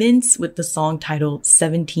featuring Mince with the song titled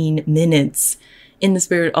 17 Minutes. In the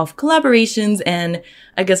spirit of collaborations and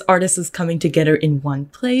I guess artists coming together in one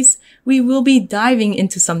place, we will be diving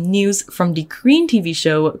into some news from the Korean TV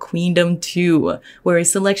show Queendom 2, where a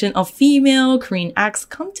selection of female Korean acts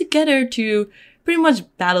come together to pretty much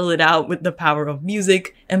battle it out with the power of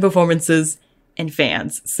music and performances and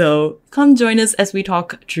fans. So come join us as we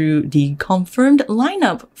talk through the confirmed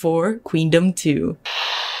lineup for Queendom 2.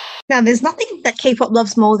 Now, there's nothing that K-pop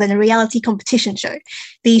loves more than a reality competition show.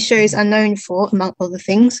 These shows are known for, among other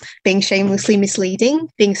things, being shamelessly misleading,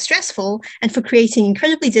 being stressful, and for creating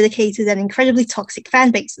incredibly dedicated and incredibly toxic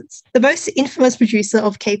fan bases. The most infamous producer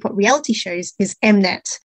of K-pop reality shows is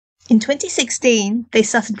Mnet. In 2016, they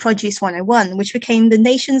started Produce 101, which became the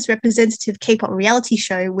nation's representative K-pop reality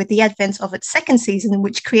show with the advent of its second season,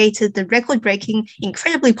 which created the record-breaking,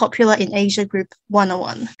 incredibly popular in Asia group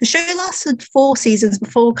 101. The show lasted 4 seasons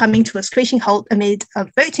before coming to a screeching halt amid a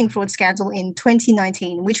voting fraud scandal in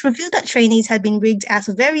 2019, which revealed that trainees had been rigged out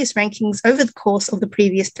of various rankings over the course of the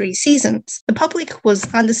previous 3 seasons. The public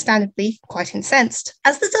was understandably quite incensed.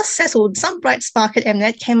 As the dust settled, some bright spark at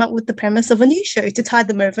Mnet came up with the premise of a new show to tide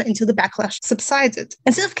them over until the backlash subsided.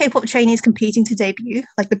 Instead of K-pop trainees competing to debut,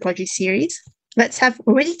 like the Produce series, let's have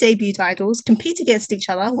already debuted idols compete against each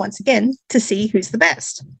other once again to see who's the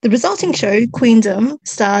best. The resulting show, Queendom,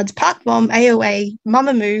 starred Park Bom, AOA,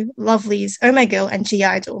 Mamamoo, Lovelyz, Oh My Girl, and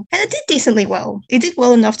G-Idol. And it did decently well. It did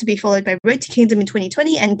well enough to be followed by Road to Kingdom in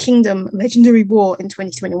 2020 and Kingdom Legendary War in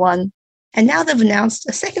 2021. And now they've announced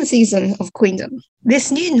a second season of Queendom.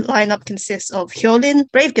 This new lineup consists of Hyolyn,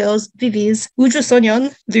 Brave Girls, Viviz,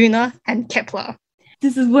 Udrusonyeon, Luna, and Kep1er.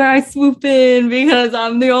 This is where I swoop in because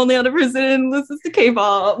I'm the only other person who listens to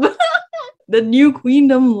K-pop. The new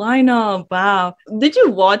Queendom lineup. Wow. Did you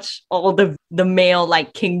watch all the male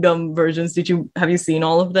like Kingdom versions? Have you seen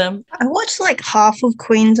all of them? I watched like half of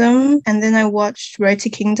Queendom, and then I watched Road to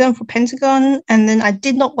Kingdom for Pentagon, and then I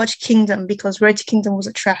did not watch Kingdom because Road to Kingdom was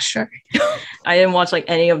a trash show. I didn't watch like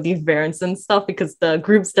any of these variants and stuff because the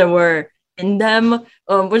groups that were in them,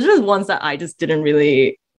 which was ones that I just didn't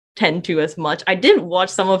really tend to as much. I did watch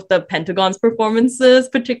some of the Pentagon's performances,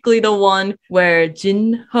 particularly the one where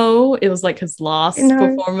Jin Ho, it was like his last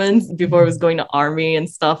performance before he was going to army and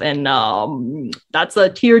stuff. And that's a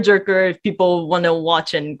tearjerker if people want to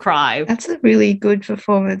watch and cry. That's a really good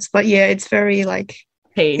performance. But yeah, it's very like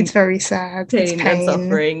pain. It's very sad. It's Pain and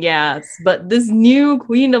suffering, yes. But this new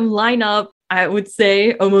Queendom lineup, I would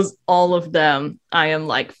say almost all of them I am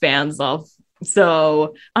like fans of.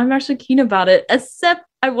 So I'm actually keen about it, except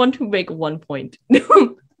I want to make one point.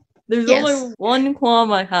 There's only one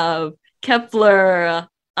qualm I have. Kep1er.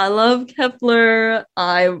 I love Kep1er.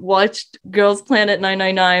 I watched Girls Planet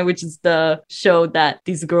 999, which is the show that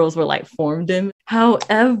these girls were like formed in.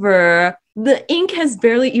 However, the ink has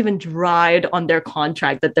barely even dried on their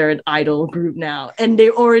contract that they're an idol group now. And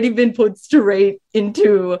they've already been put straight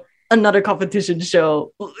into another competition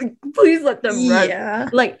show. Please let them run. Yeah.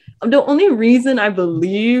 Like, the only reason I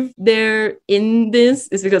believe they're in this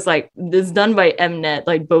is because like this is done by Mnet,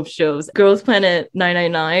 like both shows. Girls Planet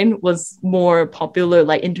 999 was more popular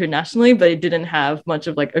like internationally, but it didn't have much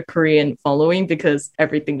of like a Korean following because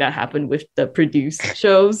everything that happened with the produced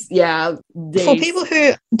shows. Yeah. For people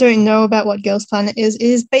who don't know about what Girls Planet is, it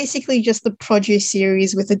is basically just the produce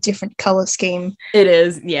series with a different color scheme. It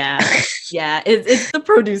is, yeah. Yeah, it's the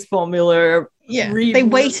produce formula. Yeah, they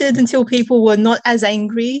waited until people were not as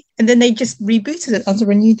angry, and then they just rebooted it under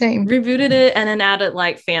a new name. Rebooted it and then added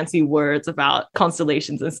like fancy words about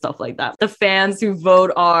constellations and stuff like that. The fans who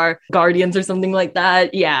vote are guardians or something like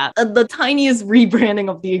that. Yeah, the tiniest rebranding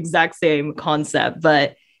of the exact same concept,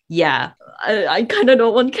 but yeah, I kind of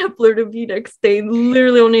don't want Kep1er to be next. They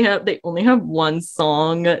literally only have one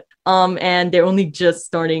song, and they're only just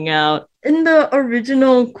starting out. In the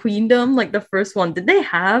original Queendom, like the first one, did they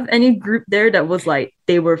have any group there that was like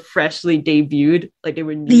they were freshly debuted, like they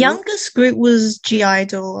were new? The youngest group was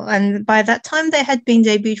G-Idol, and by that time they had been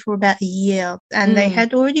debuted for about a year, and they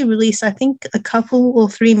had already released, I think, a couple or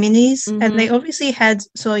 3 minis, and they obviously had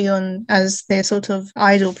Soyeon as their sort of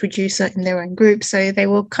idol producer in their own group, so they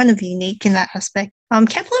were kind of unique in that aspect.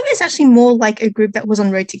 Kep1er is actually more like a group that was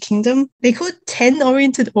on Road to Kingdom. They called 10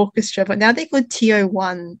 Oriented Orchestra, but now they called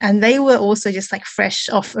TO1, and they were also just like fresh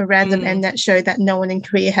off a random Mnet show that no one in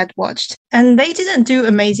Korea had watched. And they didn't do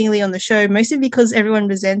amazingly on the show, mostly because everyone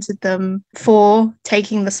resented them for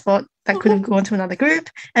taking the spot that could have gone to another group,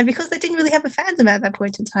 and because they didn't really have a fandom at that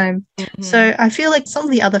point in time. So I feel like some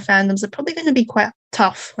of the other fandoms are probably going to be quite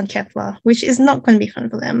tough on Kep1er, which is not going to be fun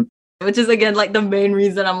for them. Which is again like the main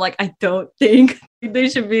reason I'm like, I don't think they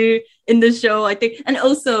should be in the show, I think. And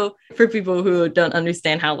also for people who don't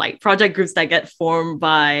understand how like project groups that get formed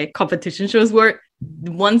by competition shows work,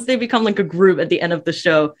 once they become like a group at the end of the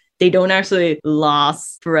show, they don't actually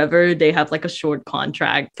last forever. They have like a short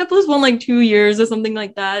contract. Kep1er's won like 2 years or something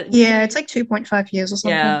like that. Yeah, it's like 2.5 years or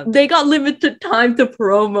something. Yeah, they got limited time to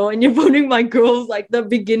promo, and you're voting my girls like the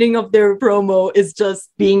beginning of their promo is just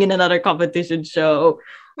being in another competition show.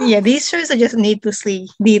 Yeah, these shows are just needlessly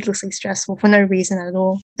stressful for no reason at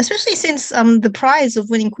all. Especially since the prize of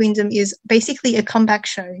winning Queendom is basically a comeback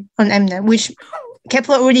show on Mnet, which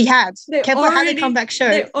Kep1er already had. Kep1er had a comeback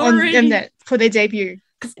show on Mnet for their debut.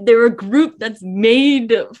 They're a group that's made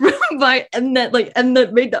by Mnet. Like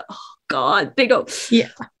Mnet made the. Oh God, they don't. Yeah.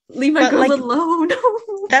 Leave my girls alone.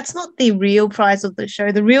 That's not the real prize of the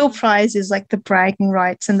show. The real prize is like the bragging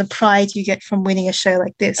rights and the pride you get from winning a show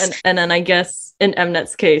like this. And then I guess in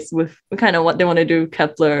Mnet's case, with kind of what they want to do,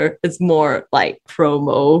 Kep1er, it's more like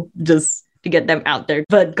promo, just to get them out there.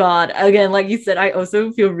 But God, again, like you said, I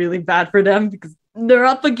also feel really bad for them because they're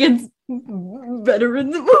up against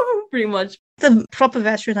veterans pretty much. The proper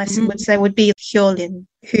veteran, I would say, would be Hyolyn,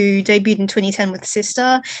 who debuted in 2010 with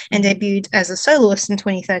Sister and debuted as a soloist in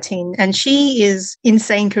 2013. And she is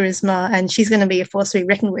insane charisma, and she's going to be a force to be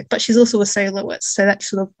reckoned with, but she's also a soloist, so that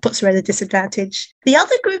sort of puts her at a disadvantage. The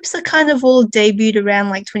other groups are kind of all debuted around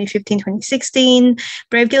like 2015, 2016.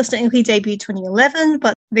 Brave Girls technically debuted 2011,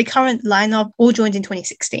 but the current lineup all joined in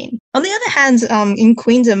 2016. On the other hand, in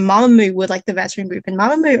Queendom, Mamamoo were like the veteran group, and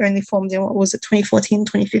Mamamoo only formed in, 2014,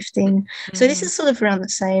 2015. So this is sort of around the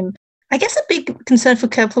same. I guess a big concern for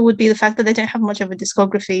Kep1er would be the fact that they don't have much of a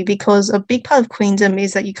discography, because a big part of Queendom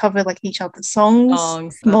is that you cover like each other's songs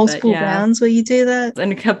multiple rounds where you do that.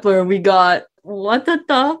 And Kep1er, we got What the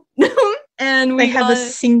Top? And they have a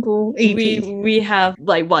single EP. We have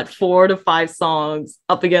like 4 to 5 songs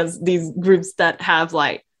up against these groups that have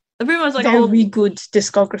like pretty much like a whole very good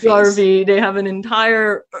discography. RV. They have an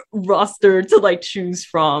entire roster to like choose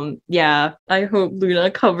from. Yeah, I hope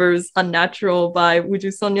Luna covers Unnatural by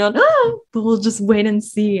Wooju Sonyeon. But we'll just wait and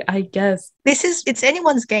see, I guess. It's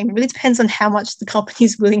anyone's game. It really depends on how much the company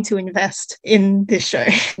is willing to invest in this show.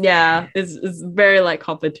 Yeah, it's very like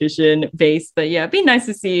competition based, but yeah, it'd be nice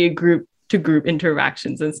to see group to group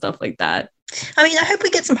interactions and stuff like that. I mean, I hope we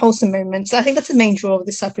get some wholesome moments. I think that's the main draw of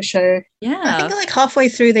this type of show. Yeah. I think like halfway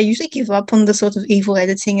through, they usually give up on the sort of evil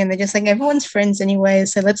editing and they're just like, everyone's friends anyway,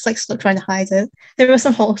 so let's like stop trying to hide it. There are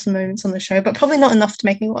some wholesome moments on the show, but probably not enough to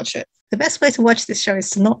make me watch it. The best way to watch this show is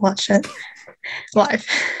to not watch it live.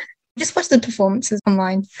 Just watch the performances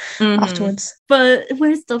online afterwards. But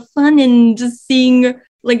where's the fun in just seeing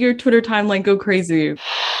like your Twitter timeline go crazy?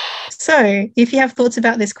 So, if you have thoughts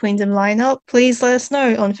about this Queendom lineup, please let us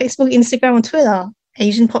know on Facebook, Instagram, and Twitter.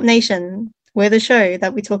 Asian Pop Nation. We're the show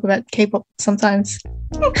that we talk about K-pop sometimes.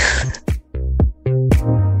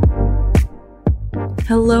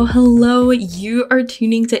 Hello. You are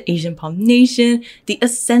tuning to Asian Pop Nation, the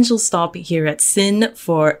essential stop here at SIN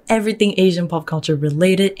for everything Asian pop culture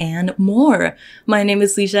related and more. My name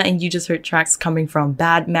is Leisha, and you just heard tracks coming from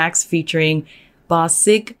Bad Max featuring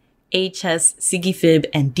Bosig, HS, Siggy Fib,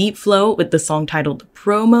 and Deep Flow with the song titled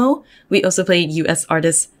Promo. We also played US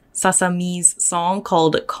artist Sasami's song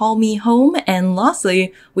called Call Me Home. And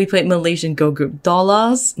lastly, we played Malaysian girl group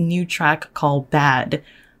Dollars' new track called Bad.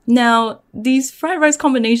 Now, these fried rice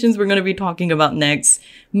combinations we're going to be talking about next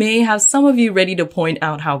may have some of you ready to point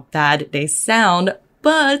out how bad they sound,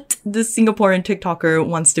 but the Singaporean TikToker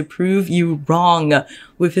wants to prove you wrong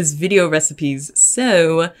with his video recipes.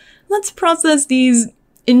 So let's process these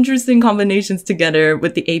interesting combinations together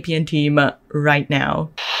with the APN team right now.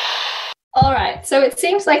 All right. So it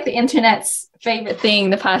seems like the internet's favorite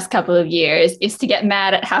thing the past couple of years is to get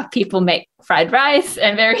mad at how people make fried rice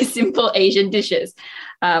and very simple Asian dishes.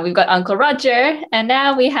 We've got Uncle Roger, and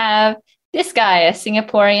now we have this guy, a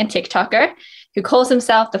Singaporean TikToker who calls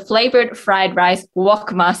himself the Flavored Fried Rice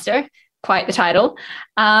Wok Master. Quite the title.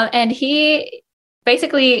 And he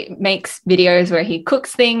basically makes videos where he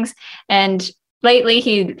cooks things, and lately,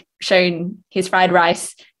 he'd shown his fried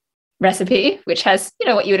rice recipe, which has,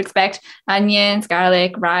 what you would expect, onions,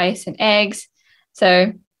 garlic, rice, and eggs.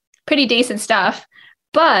 So pretty decent stuff.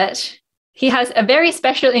 But he has a very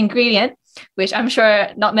special ingredient, which I'm sure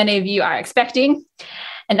not many of you are expecting,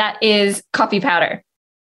 and that is coffee powder.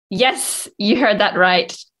 Yes, you heard that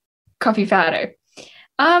right, coffee powder.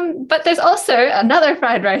 But there's also another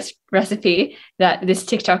fried rice recipe that this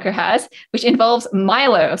TikToker has, which involves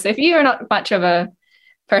Milo. So if you're not much of a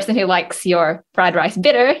person who likes your fried rice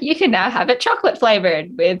bitter, you can now have it chocolate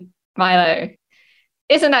flavored with Milo.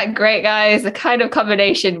 Isn't that great, guys? The kind of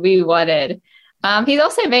combination we wanted. He's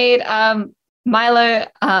also made Milo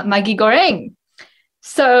Maggi Goreng.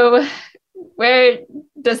 So where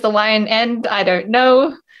does the line end? I don't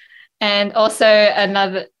know. And also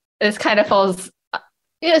this kind of falls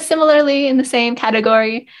similarly in the same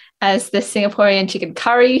category as the Singaporean chicken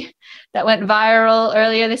curry that went viral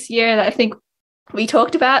earlier this year that I think we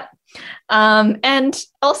talked about. And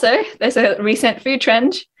also, there's a recent food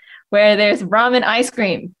trend where there's ramen ice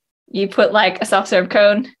cream. You put like a soft serve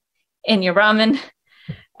cone in your ramen.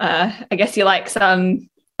 I guess you like some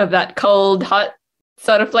of that cold, hot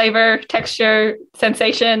sort of flavor, texture,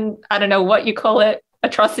 sensation. I don't know what you call it,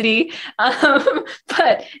 atrocity.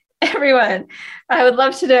 But everyone, I would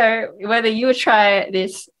love to know whether you would try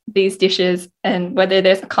these dishes and whether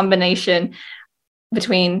there's a combination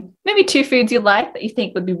between maybe two foods you like that you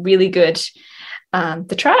think would be really good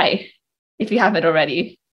to try if you haven't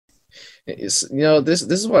already. This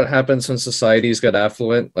is what happens when societies get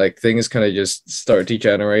affluent. Like things kind of just start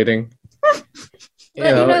degenerating.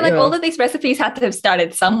 All of these recipes had to have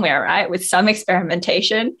started somewhere, right? With some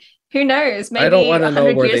experimentation. Who knows? Maybe I don't want to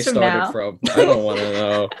know where they started now. from. I don't want to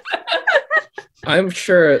know. I'm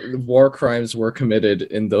sure war crimes were committed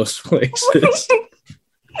in those places.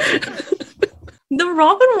 The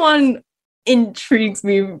ramen one intrigues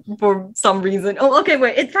me for some reason. Oh, okay,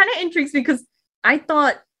 wait. It kind of intrigues me because I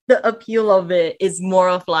thought the appeal of it is more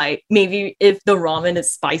of like maybe if the ramen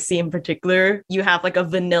is spicy in particular, you have like a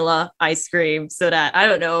vanilla ice cream so that, I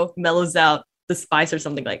don't know, mellows out the spice or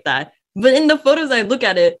something like that. But in the photos I look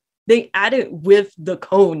at it, they add it with the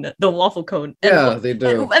cone, the waffle cone. They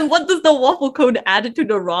do. And what does the waffle cone add to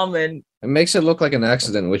the ramen? It makes it look like an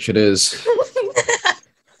accident, which it is.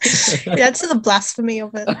 That's the blasphemy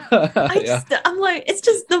of it. I'm like, it's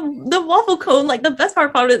just the the waffle cone, like the best part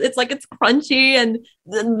about it, it's like it's crunchy and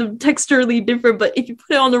the texturally different, but if you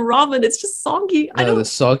put it on the ramen, it's just soggy. I The don't.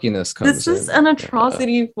 sogginess comes This is in. an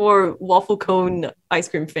atrocity for waffle cone ice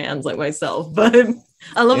cream fans like myself, but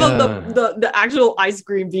I love how the actual ice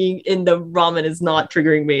cream being in the ramen is not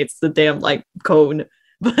triggering me. It's the damn like cone.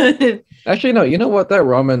 But Actually, no, you know what? That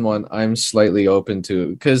ramen one I'm slightly open to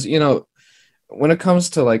because, when it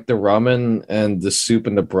comes to like the ramen and the soup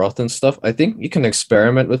and the broth and stuff, I think you can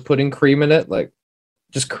experiment with putting cream in it, like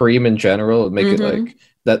just cream in general, make it like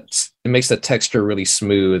that's it makes the texture really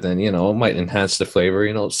smooth and it might enhance the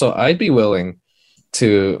flavor. So I'd be willing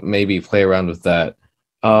to maybe play around with that.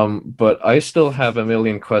 But I still have a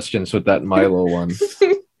million questions with that Milo one.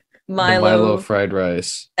 The Milo fried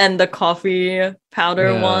rice. and the coffee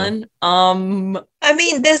powder Yeah. one. I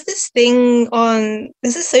mean, there's this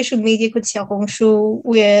social media called Xiaohongshu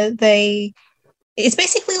where it's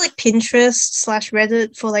basically like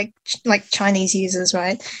Pinterest/Reddit for like Chinese users,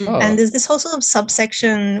 right? Oh. And there's this whole sort of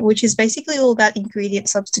subsection which is basically all about ingredient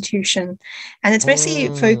substitution, and it's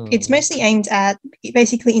mostly aimed at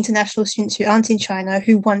basically international students who aren't in China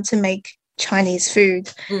who want to make Chinese food.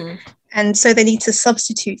 And so they need to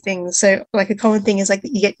substitute things. So like a common thing is like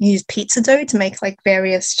you use pizza dough to make like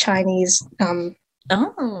various Chinese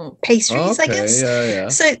pastries, I guess. Yeah.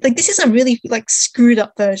 So like this is a really like screwed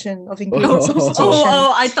up version of ingredient substitution.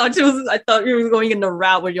 I thought you were going in the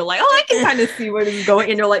route where you're like, I can kind of see where this is going,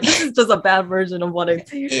 and you're like, this is just a bad version of what I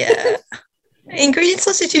do. Yeah. Ingredient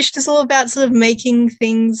substitution is all about sort of making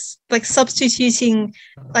things like substituting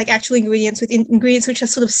like actual ingredients with ingredients which are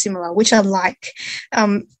sort of similar, which I like.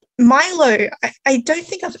 Milo, I don't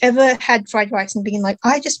think I've ever had fried rice and been like,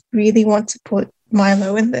 I just really want to put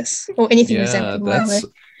Milo in this or anything resembling Milo.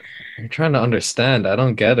 I'm trying to understand. I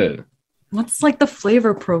don't get it. What's like the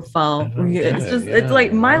flavor profile? It's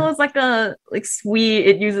like Milo's like a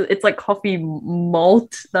sweet. It's like coffee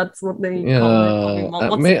malt. That's what they call it. Coffee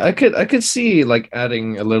malt. I could see like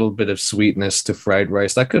adding a little bit of sweetness to fried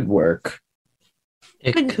rice. That could work.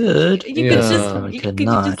 It could.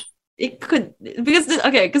 It could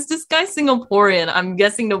because this guy's Singaporean. I'm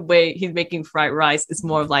guessing the way he's making fried rice is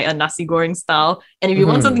more of like a nasi goreng style. And if you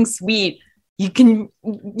want something sweet, you can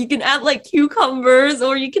add like cucumbers,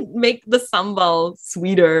 or you can make the sambal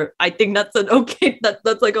sweeter. I think that's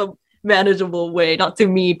that's like a manageable way. Not to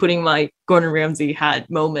me putting my Gordon Ramsay hat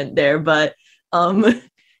moment there, but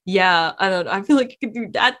yeah, I don't know. I feel like you could do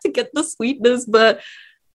that to get the sweetness, but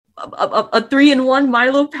a 3-in-1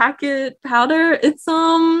 Milo packet powder, it's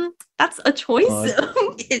that's a choice.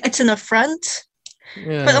 It's an affront.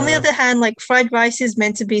 Yeah. But on the other hand, like fried rice is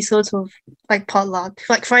meant to be sort of like potluck.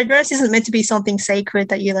 Like fried rice isn't meant to be something sacred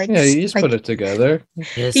that you like. Yeah, you just put it together.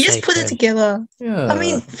 You just put it together. Yeah. I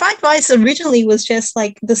mean, fried rice originally was just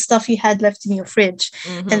like the stuff you had left in your fridge,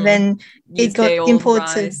 and then it got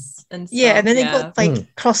imported. And then it got like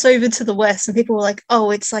crossover to the West, and people were like, "Oh,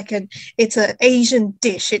 it's an Asian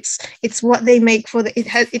dish. It's what they make for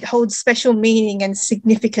it holds special meaning and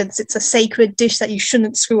significance. It's a sacred dish that you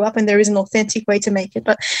shouldn't screw up, and there is an authentic way to make it."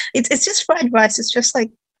 But it's just fried rice. It's just like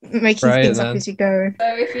making things up as you go.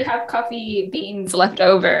 So if you have coffee beans left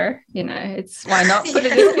over, it's why not put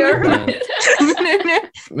it in your.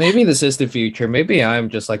 Maybe this is the future. Maybe I'm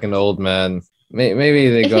just like an old man. Maybe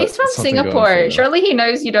they got. He's from Singapore. Surely he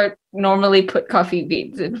knows you don't normally put coffee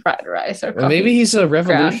beans in fried rice or coffee. Maybe he's a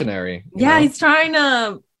revolutionary. Yeah, he's trying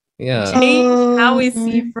to change how we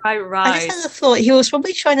see fried rice. I just had a thought. He was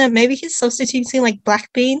probably trying to. Maybe he's substituting like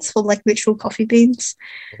black beans for like literal coffee beans.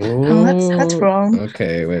 That's wrong.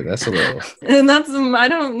 Okay, wait, that's a little. And that's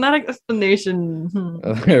not an explanation.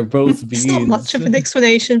 They're both beans. It's not much of an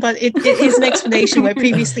explanation, but it is an explanation where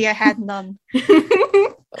previously I had none.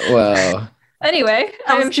 Wow. Anyway,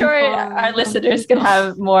 I'm sure our listeners can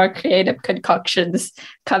have more creative concoctions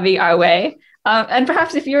coming our way. And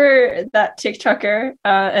perhaps if you're that TikToker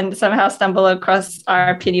and somehow stumble across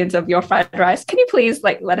our opinions of your fried rice, can you please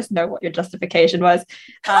let us know what your justification was?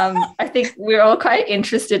 I think we're all quite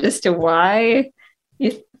interested as to why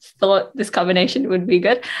you thought this combination would be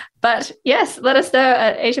good. But yes, let us know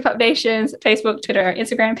at Asia Pop Nation's Facebook, Twitter,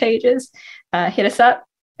 Instagram pages. Hit us up,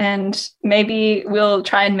 and maybe we'll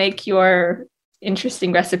try and make your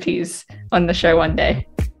interesting recipes on the show one day.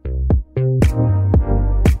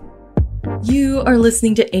 You are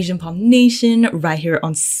listening to Asian Pop Nation right here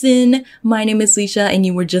on Sin. My name is Leisha, and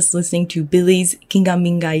you were just listening to Billy's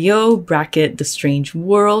Kingamingayo bracket The Strange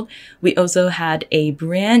World. We also had a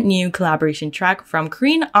brand new collaboration track from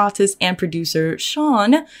Korean artist and producer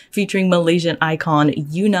Sean featuring Malaysian icon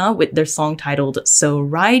Yuna with their song titled So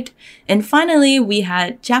Right. And finally, we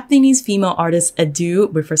had Japanese female artist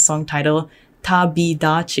Adu with her song titled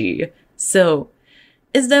Tabidachi. So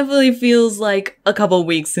it definitely feels like a couple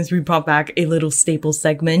weeks since we brought back a little staple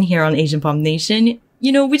segment here on Asian Pop Nation.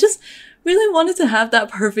 You know, we just really wanted to have that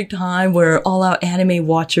perfect time where all our anime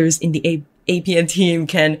watchers in the APN team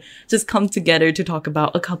can just come together to talk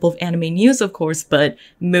about a couple of anime news, of course, but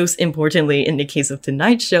most importantly, in the case of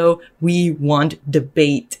tonight's show, we want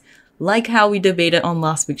debate. Like how we debated on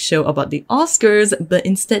last week's show about the Oscars, but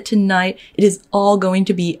instead tonight, it is all going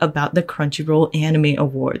to be about the Crunchyroll Anime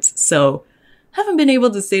Awards. So, haven't been able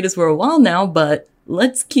to say this for a while now, but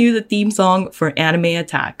let's cue the theme song for Anime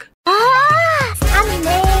Attack.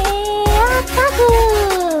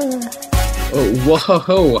 Oh,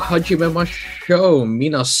 whoa, hajime masho,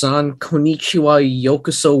 minasan, konnichiwa,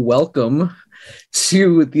 yokoso, welcome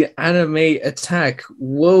to the Anime Attack.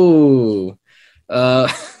 Whoa.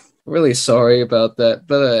 Really sorry about that.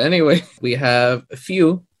 But anyway, we have a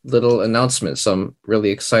few little announcements, some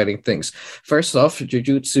really exciting things. First off,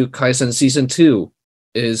 Jujutsu Kaisen Season 2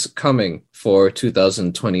 is coming for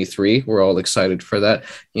 2023. We're all excited for that.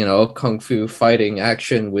 You know, kung fu fighting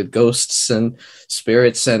action with ghosts and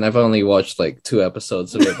spirits, and I've only watched like 2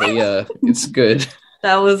 episodes of it, but yeah, it's good.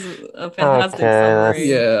 That was a fantastic summary.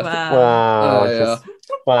 Yeah. Wow. Yeah.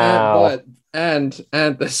 Wow. And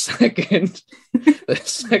the second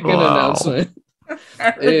announcement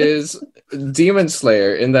is Demon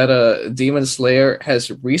Slayer, in that Demon Slayer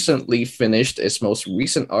has recently finished its most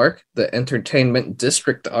recent arc, the Entertainment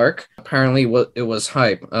District arc. Apparently it was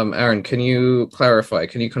hype. Aaron, can you clarify?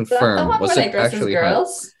 Can you confirm? Was it actually hype?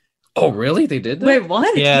 Oh, really? They did that? Wait,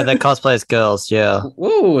 what? Yeah, the cosplay as girls, yeah.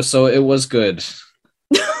 Whoa, so it was good.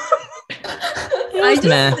 I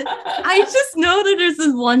just know that there's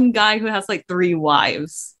this one guy who has like 3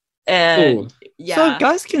 wives. And Ooh. yeah. So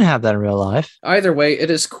guys can have that in real life. Either way,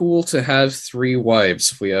 it is cool to have 3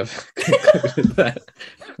 wives. We have concluded that.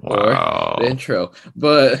 Wow. The intro.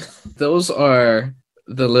 But those are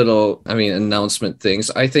the little, announcement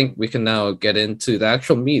things. I think we can now get into the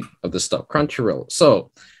actual meat of the stuff. Crunchyroll.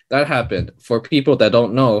 So that happened. For people that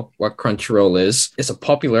don't know what Crunchyroll is, it's a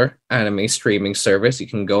popular anime streaming service. You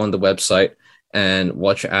can go on the website and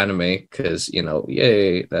watch anime because,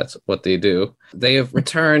 yay, that's what they do. They have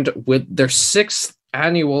returned with their 6th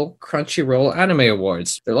annual Crunchyroll Anime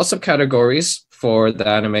Awards. There are lots of categories for the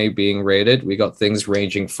anime being rated. We got things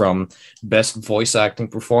ranging from best voice acting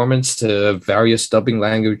performance to various dubbing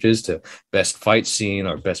languages to best fight scene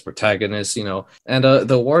or best protagonist, And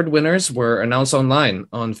the award winners were announced online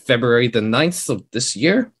on February the 9th of this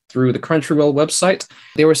year through the Crunchyroll website.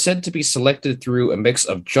 They were said to be selected through a mix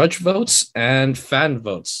of judge votes and fan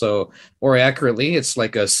votes. So more accurately, it's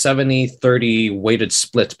like a 70-30 weighted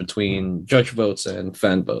split between judge votes and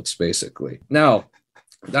fan votes, basically. Now,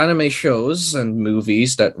 the anime shows and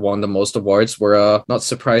movies that won the most awards were, not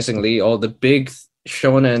surprisingly, all the big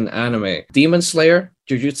shonen anime. Demon Slayer,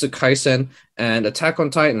 Jujutsu Kaisen, and Attack on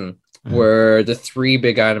Titan were the 3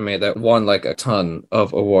 big anime that won like a ton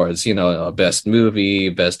of awards. Best movie,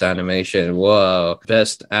 best animation, whoa,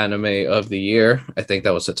 best anime of the year. I think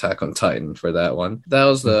that was Attack on Titan for that one. That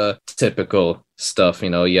was the typical stuff,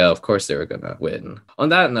 yeah, of course they were gonna win. On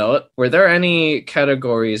that note, were there any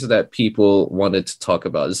categories that people wanted to talk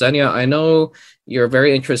about? Xenia, I know you're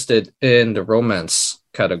very interested in the romance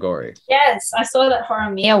category. Yes, I saw that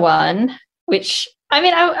Horimiya won, which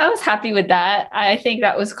I was happy with that. I think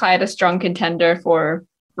that was quite a strong contender for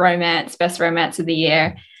romance, best romance of the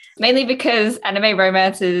year, mainly because anime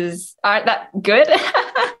romances aren't that good.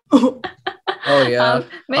 Oh yeah.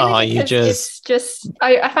 It's just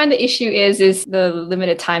I find the issue is the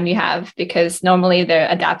limited time you have, because normally they're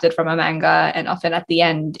adapted from a manga and often at the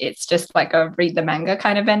end it's just like a read the manga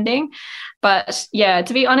kind of ending. But yeah,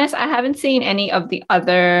 to be honest, I haven't seen any of the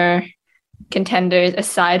other contenders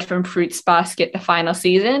aside from Fruits Basket, the final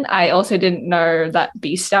season. I also didn't know that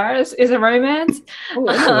Beastars is a romance. I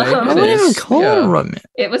wouldn't even call it a romance.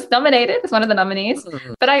 It was nominated as one of the nominees.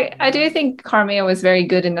 But I do think Horimiya was very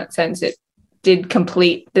good in that sense. It did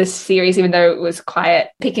complete this series, even though it was quiet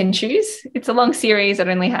pick and choose. It's a long series that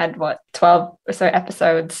only had 12 or so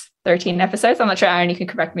episodes, 13 episodes. I'm not sure, Aaron, you can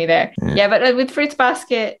correct me there. Yeah, but with Fruits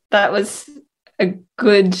Basket, that was a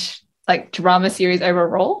good drama series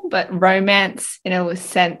overall, but romance in a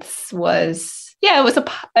sense was, it was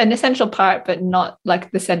an essential part, but not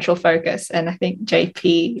like the central focus. And I think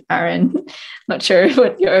JP, Aaron, not sure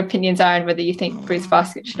what your opinions are and whether you think Fruits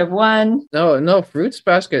Basket should have won. No, Fruits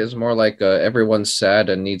Basket is more like everyone's sad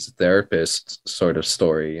and needs a therapist sort of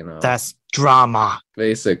story, That's drama.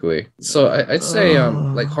 Basically. So I'd say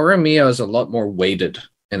Horimiya is a lot more weighted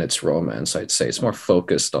in its romance. I'd say it's more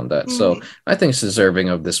focused on that. So I think it's deserving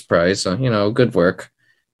of this prize. Good work.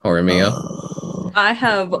 Horimiya. I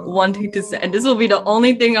have one thing to say, and this will be the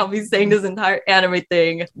only thing I'll be saying this entire anime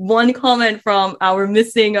thing. One comment from our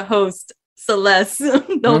missing host, Celeste.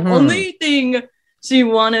 The only thing she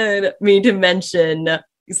wanted me to mention,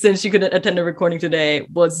 since she couldn't attend the recording today,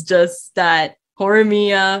 was just that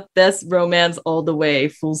Horimiya, best romance all the way,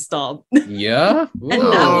 full stop. Yeah?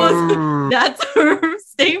 And that's her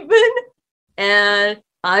statement. And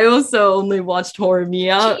I also only watched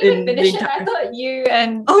Horimiya Did you in finish the it? I entire... thought you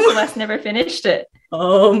and Celeste never finished it.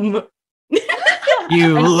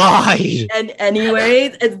 You lied. And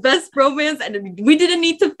anyways, it's best romance, and we didn't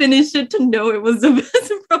need to finish it to know it was the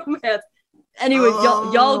best romance. Anyway,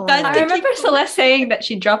 y'all guys. I remember Celeste saying that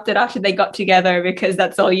she dropped it after they got together because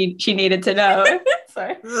that's all she needed to know. So,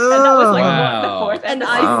 and that was like Wow. the fourth. And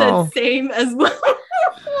episode. I said same as well.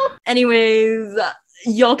 Anyways,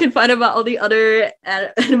 y'all can find about all the other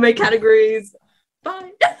anime categories.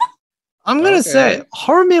 Bye. I'm gonna say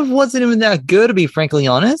Horimiya wasn't even that good, to be frankly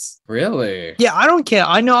honest. Really? Yeah, I don't care.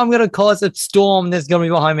 I know I'm gonna cause a storm that's gonna be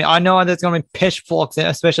behind me. I know there's gonna be pitchforks,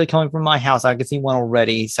 especially coming from my house. I can see one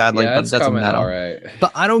already, sadly, Yeah, but it it's doesn't coming, matter. all right.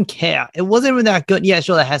 But I don't care. It wasn't even that good. Yeah,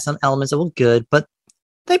 sure, it has some elements that were good, but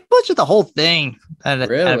they butchered the whole thing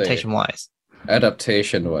Really? adaptation-wise.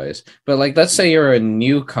 Adaptation-wise. But like, let's say you're a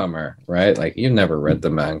newcomer, right? Like, you've never read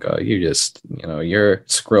the manga. You just, you're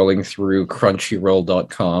scrolling through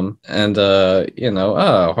crunchyroll.com and,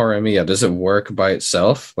 Horimiya, does it work by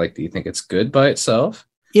itself? Like, do you think it's good by itself?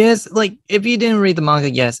 Yes, like, if you didn't read the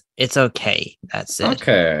manga, yes, it's okay. That's it.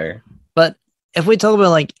 Okay. But if we talk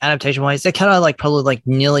about, like, adaptation-wise, they kind of, like, probably, like,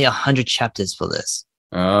 nearly 100 chapters for this.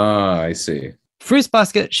 Ah, I see. Fruits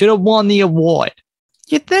Basket should have won the award.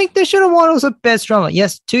 You think they should have won also Best Drama?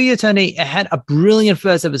 Yes, To Your Eternity, it had a brilliant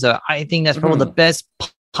first episode. I think that's probably the best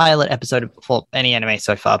pilot episode for any anime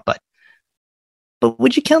so far. But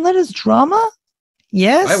would you count that as drama?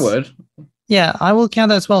 Yes, I would. Yeah, I will count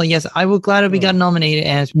that as well. Yes, I will glad if we got nominated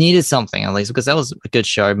and needed something at least, because that was a good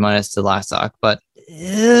show minus the last arc. But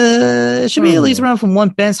it should be at least around from one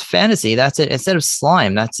Best Fantasy. That's it. Instead of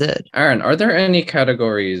Slime, that's it. Aaron, are there any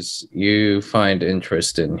categories you find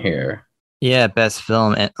interest in here? Yeah, best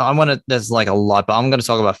film. And there's like a lot, but I'm going to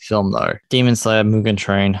talk about film though. Demon Slayer, Mugen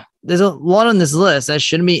Train. There's a lot on this list that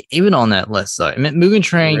shouldn't be even on that list though. I mean, Mugen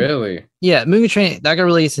Train. Really? Yeah, Mugen Train, that got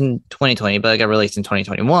released in 2020, but it got released in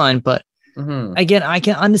 2021. But again, I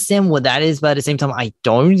can understand what that is, but at the same time, I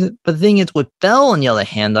don't. But the thing is, with Bell, on the other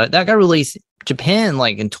hand, though, that got released in Japan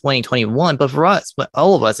like in 2021, but for us, but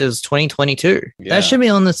all of us, it was 2022. Yeah. That should be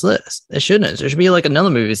on this list. It shouldn't. There should be like another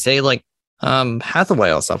movie, say like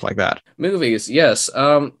Hathaway or stuff like that. Movies, yes.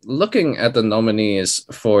 Looking at the nominees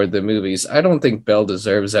for the movies, I don't think Belle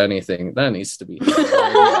deserves anything. That needs to be.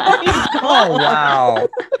 Oh wow,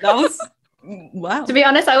 that was wow. To be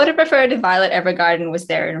honest, I would have preferred if Violet Evergarden was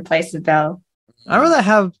there in place of Belle. I'd rather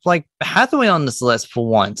have like Hathaway on this list for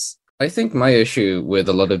once. I think my issue with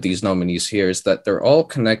a lot of these nominees here is that they're all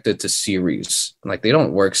connected to series. Like they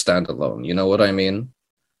don't work standalone. You know what I mean?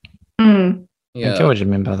 Mm. I get what you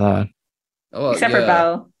mean by that. Well, Except for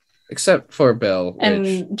Belle. Except for Belle. And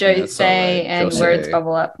Josei and Words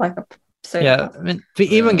Bubble Up like a soda pop. I mean, for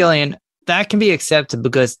Evangelion, that can be accepted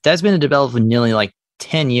because that's been developed for nearly like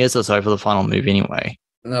 10 years or so for the final movie anyway.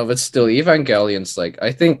 No, but still, Evangelion's like,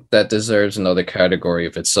 I think that deserves another category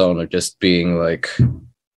of its own of just being like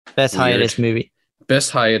best hiatus movie.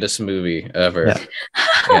 Best hiatus movie ever.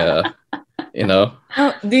 Yeah. You know?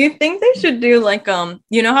 Do you think they should do like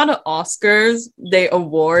you know how the Oscars they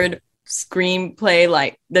award screenplay,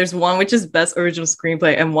 like there's one which is best original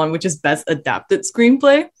screenplay and one which is best adapted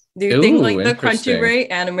screenplay? Do you think like the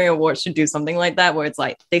Crunchyroll Anime Awards should do something like that where it's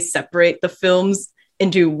like they separate the films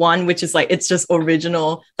into one which is like it's just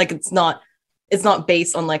original, like it's not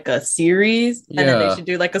based on like a series, and then they should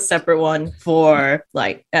do like a separate one for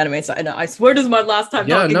like anime. So I swear this is my last time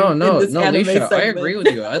talking in this anime Lisha, segment. I agree with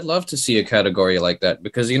you. I'd love to see a category like that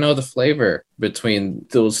because the flavor between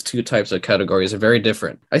those two types of categories are very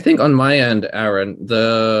different. I think on my end, Aaron,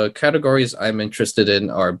 the categories I'm interested in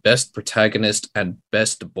are best protagonist and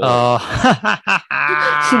best boy. I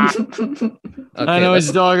know what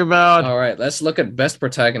you're talking about. All right, let's look at best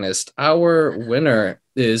protagonist. Our winner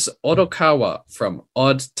is Odokawa from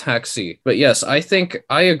Odd Taxi. But yes, I think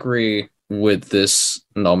I agree with this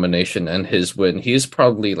nomination and his win. He's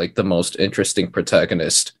probably like the most interesting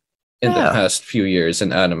protagonist in the past few years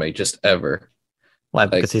in anime, just ever. Why?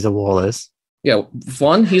 Because he's a walrus. Yeah,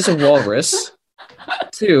 one, he's a walrus.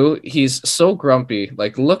 Two, he's so grumpy.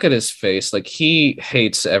 Like, look at his face. Like, he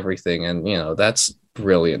hates everything, and that's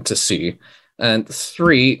brilliant to see. And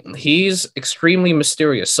three, he's extremely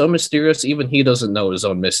mysterious. So mysterious, even he doesn't know his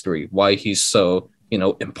own mystery, why he's so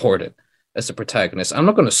important as a protagonist. I'm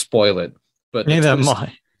not going to spoil it, but Neither am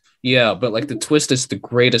I. yeah, but like the twist is the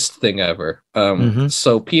greatest thing ever. Mhm.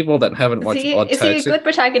 So people that haven't watched Odd Is he a Taxi, good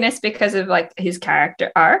protagonist because of like his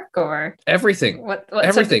character arc or everything, what?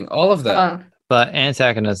 everything, all of that. Oh, But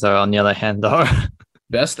antagonists are, on the other hand, though.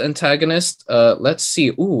 Best antagonist. Let's see.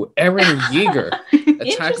 Ooh, Eren Yeager.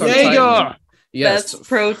 Attack on Interesting. Titan. Yes. Best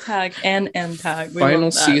pro tag and end tag. We Final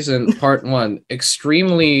love that. season, part 1.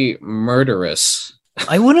 Extremely murderous.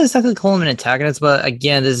 I wouldn't exactly call him an antagonist, but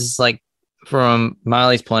again, this is like from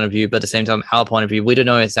Miley's point of view, but at the same time, our point of view, we don't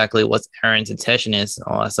know exactly what Aaron's intention is and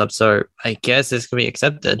all that stuff. So I guess this can be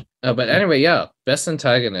accepted. But anyway, yeah, best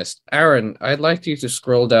antagonist. Aaron, I'd like you to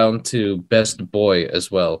scroll down to best boy as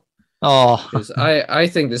well. Oh, Because I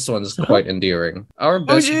think this one's quite endearing. Our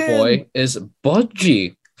best Bojin! boy is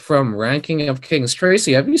Budgie from Ranking of Kings.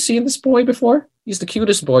 Tracy, have you seen this boy before? He's the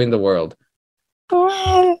cutest boy in the world.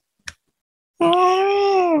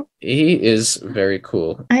 He is very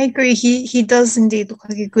cool. I agree. He does indeed look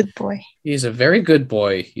like a good boy. He's a very good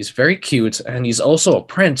boy. He's very cute, and he's also a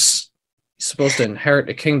prince. He's supposed to inherit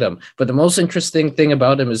a kingdom. But the most interesting thing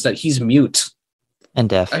about him is that he's mute and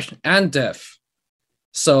deaf. and deaf.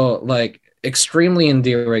 So, like, extremely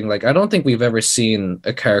endearing. Like, I don't think we've ever seen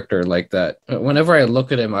a character like that. Whenever I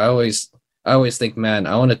look at him, I always think, man,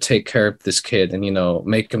 I want to take care of this kid and,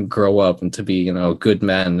 make him grow up and to be, a good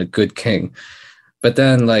man, a good king. But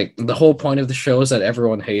then, like, the whole point of the show is that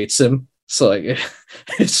everyone hates him. So, like,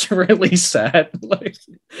 it's really sad. Like,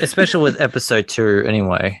 Especially with episode 2,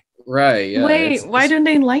 anyway. right. Yeah. Wait, why don't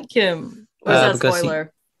they like him? Or is that a because he-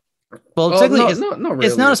 spoiler? Well, Oh, technically, not really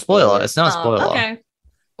it's not a spoiler. It's not a Oh, spoiler. okay.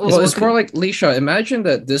 Well, it's more like, Leisha, imagine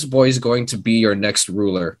that this boy is going to be your next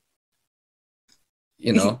ruler.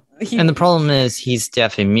 And the problem is he's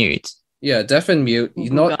deaf and mute. Yeah, deaf and mute.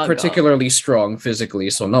 He's not Gaga. particularly strong physically,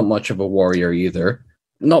 so not much of a warrior either.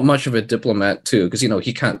 Not much of a diplomat too, because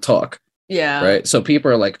he can't talk, Yeah. right? So people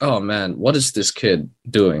are like, "Oh man, what is this kid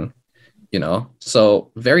doing?"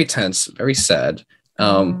 So very tense, very sad.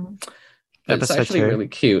 But it's Episode actually 2. really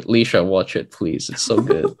cute. Leisha, watch it, please. It's so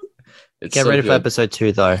good. It's Get so ready for good. episode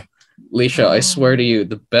 2, though. Leisha, I swear to you,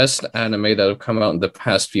 the best anime that have come out in the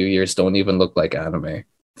past few years don't even look like anime.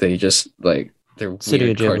 They just they're Studio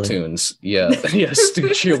weird Ghibli. cartoons. Yeah, yeah,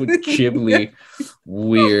 Studio Ghibli,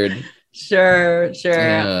 weird. Sure.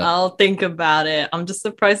 Yeah. I'll think about it. I'm just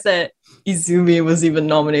surprised that Izumi was even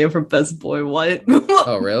nominated for Best Boy. What?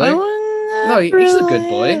 Oh, really? No, he's a good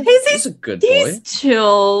boy. He's a good boy. He's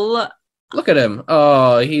chill. Look at him.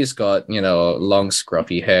 Oh, he's got long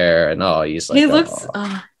scruffy hair, and he's like He looks.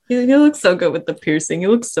 oh. He looks so good with the piercing. He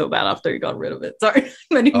looks so bad after he got rid of it. Sorry.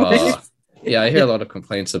 Anyways. Yeah, I hear a lot of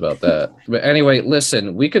complaints about that. But anyway,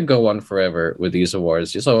 listen, we could go on forever with these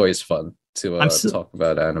awards. It's always fun to talk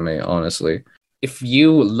about anime, honestly. If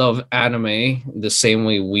you love anime the same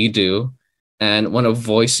way we do and want to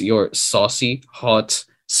voice your saucy, hot,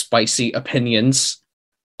 spicy opinions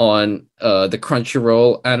on the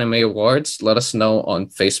Crunchyroll Anime Awards, let us know on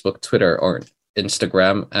Facebook, Twitter, or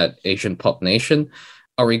Instagram at Asian Pop Nation.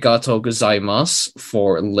 Arigato gozaimasu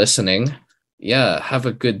for listening. Yeah, have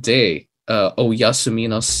a good day. Oyasumi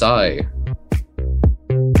nasai.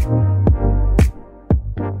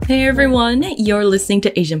 Hey everyone, you're listening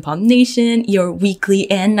to Asian Pop Nation, your weekly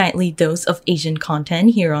and nightly dose of Asian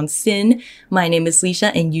content here on Sin. My name is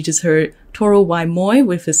Leisha, and you just heard Toro Y Moi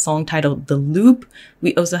with his song titled The Loop.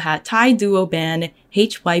 We also had Thai duo band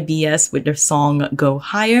HYBS with their song Go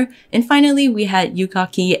Higher. And finally, we had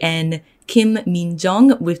Yukaki and Kim Min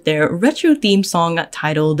Jung with their retro theme song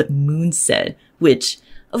titled Moonset, which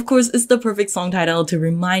of course is the perfect song title to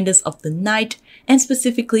remind us of the night and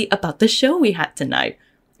specifically about the show we had tonight.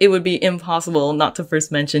 It would be impossible not to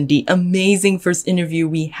first mention the amazing first interview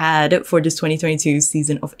we had for this 2022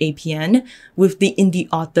 season of APN with the indie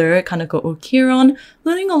author Kanako Okiron,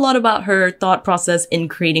 learning a lot about her thought process in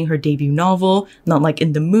creating her debut novel, not like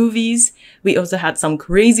in the movies. We also had some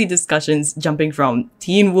crazy discussions jumping from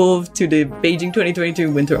Teen Wolf to the Beijing 2022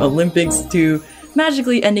 Winter Olympics to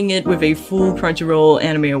magically ending it with a full Crunchyroll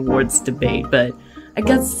Anime Awards debate, but I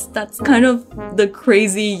guess that's kind of the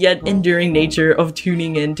crazy yet enduring nature of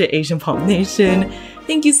tuning in to Asian Pop Nation.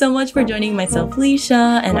 Thank you so much for joining myself,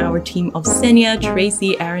 Leisha, and our team of Senya,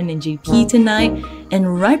 Tracy, Aaron, and JP tonight.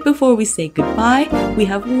 And right before we say goodbye, we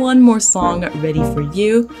have one more song ready for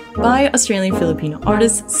you by Australian-Filipino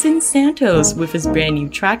artist Sin Santos with his brand new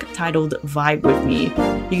track titled Vibe With Me.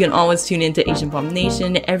 You can always tune in to Asian Pop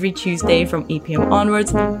Nation every Tuesday from 8 p.m.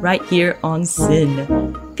 onwards right here on Sin.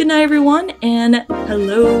 Good night, everyone, and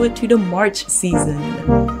hello to the March season.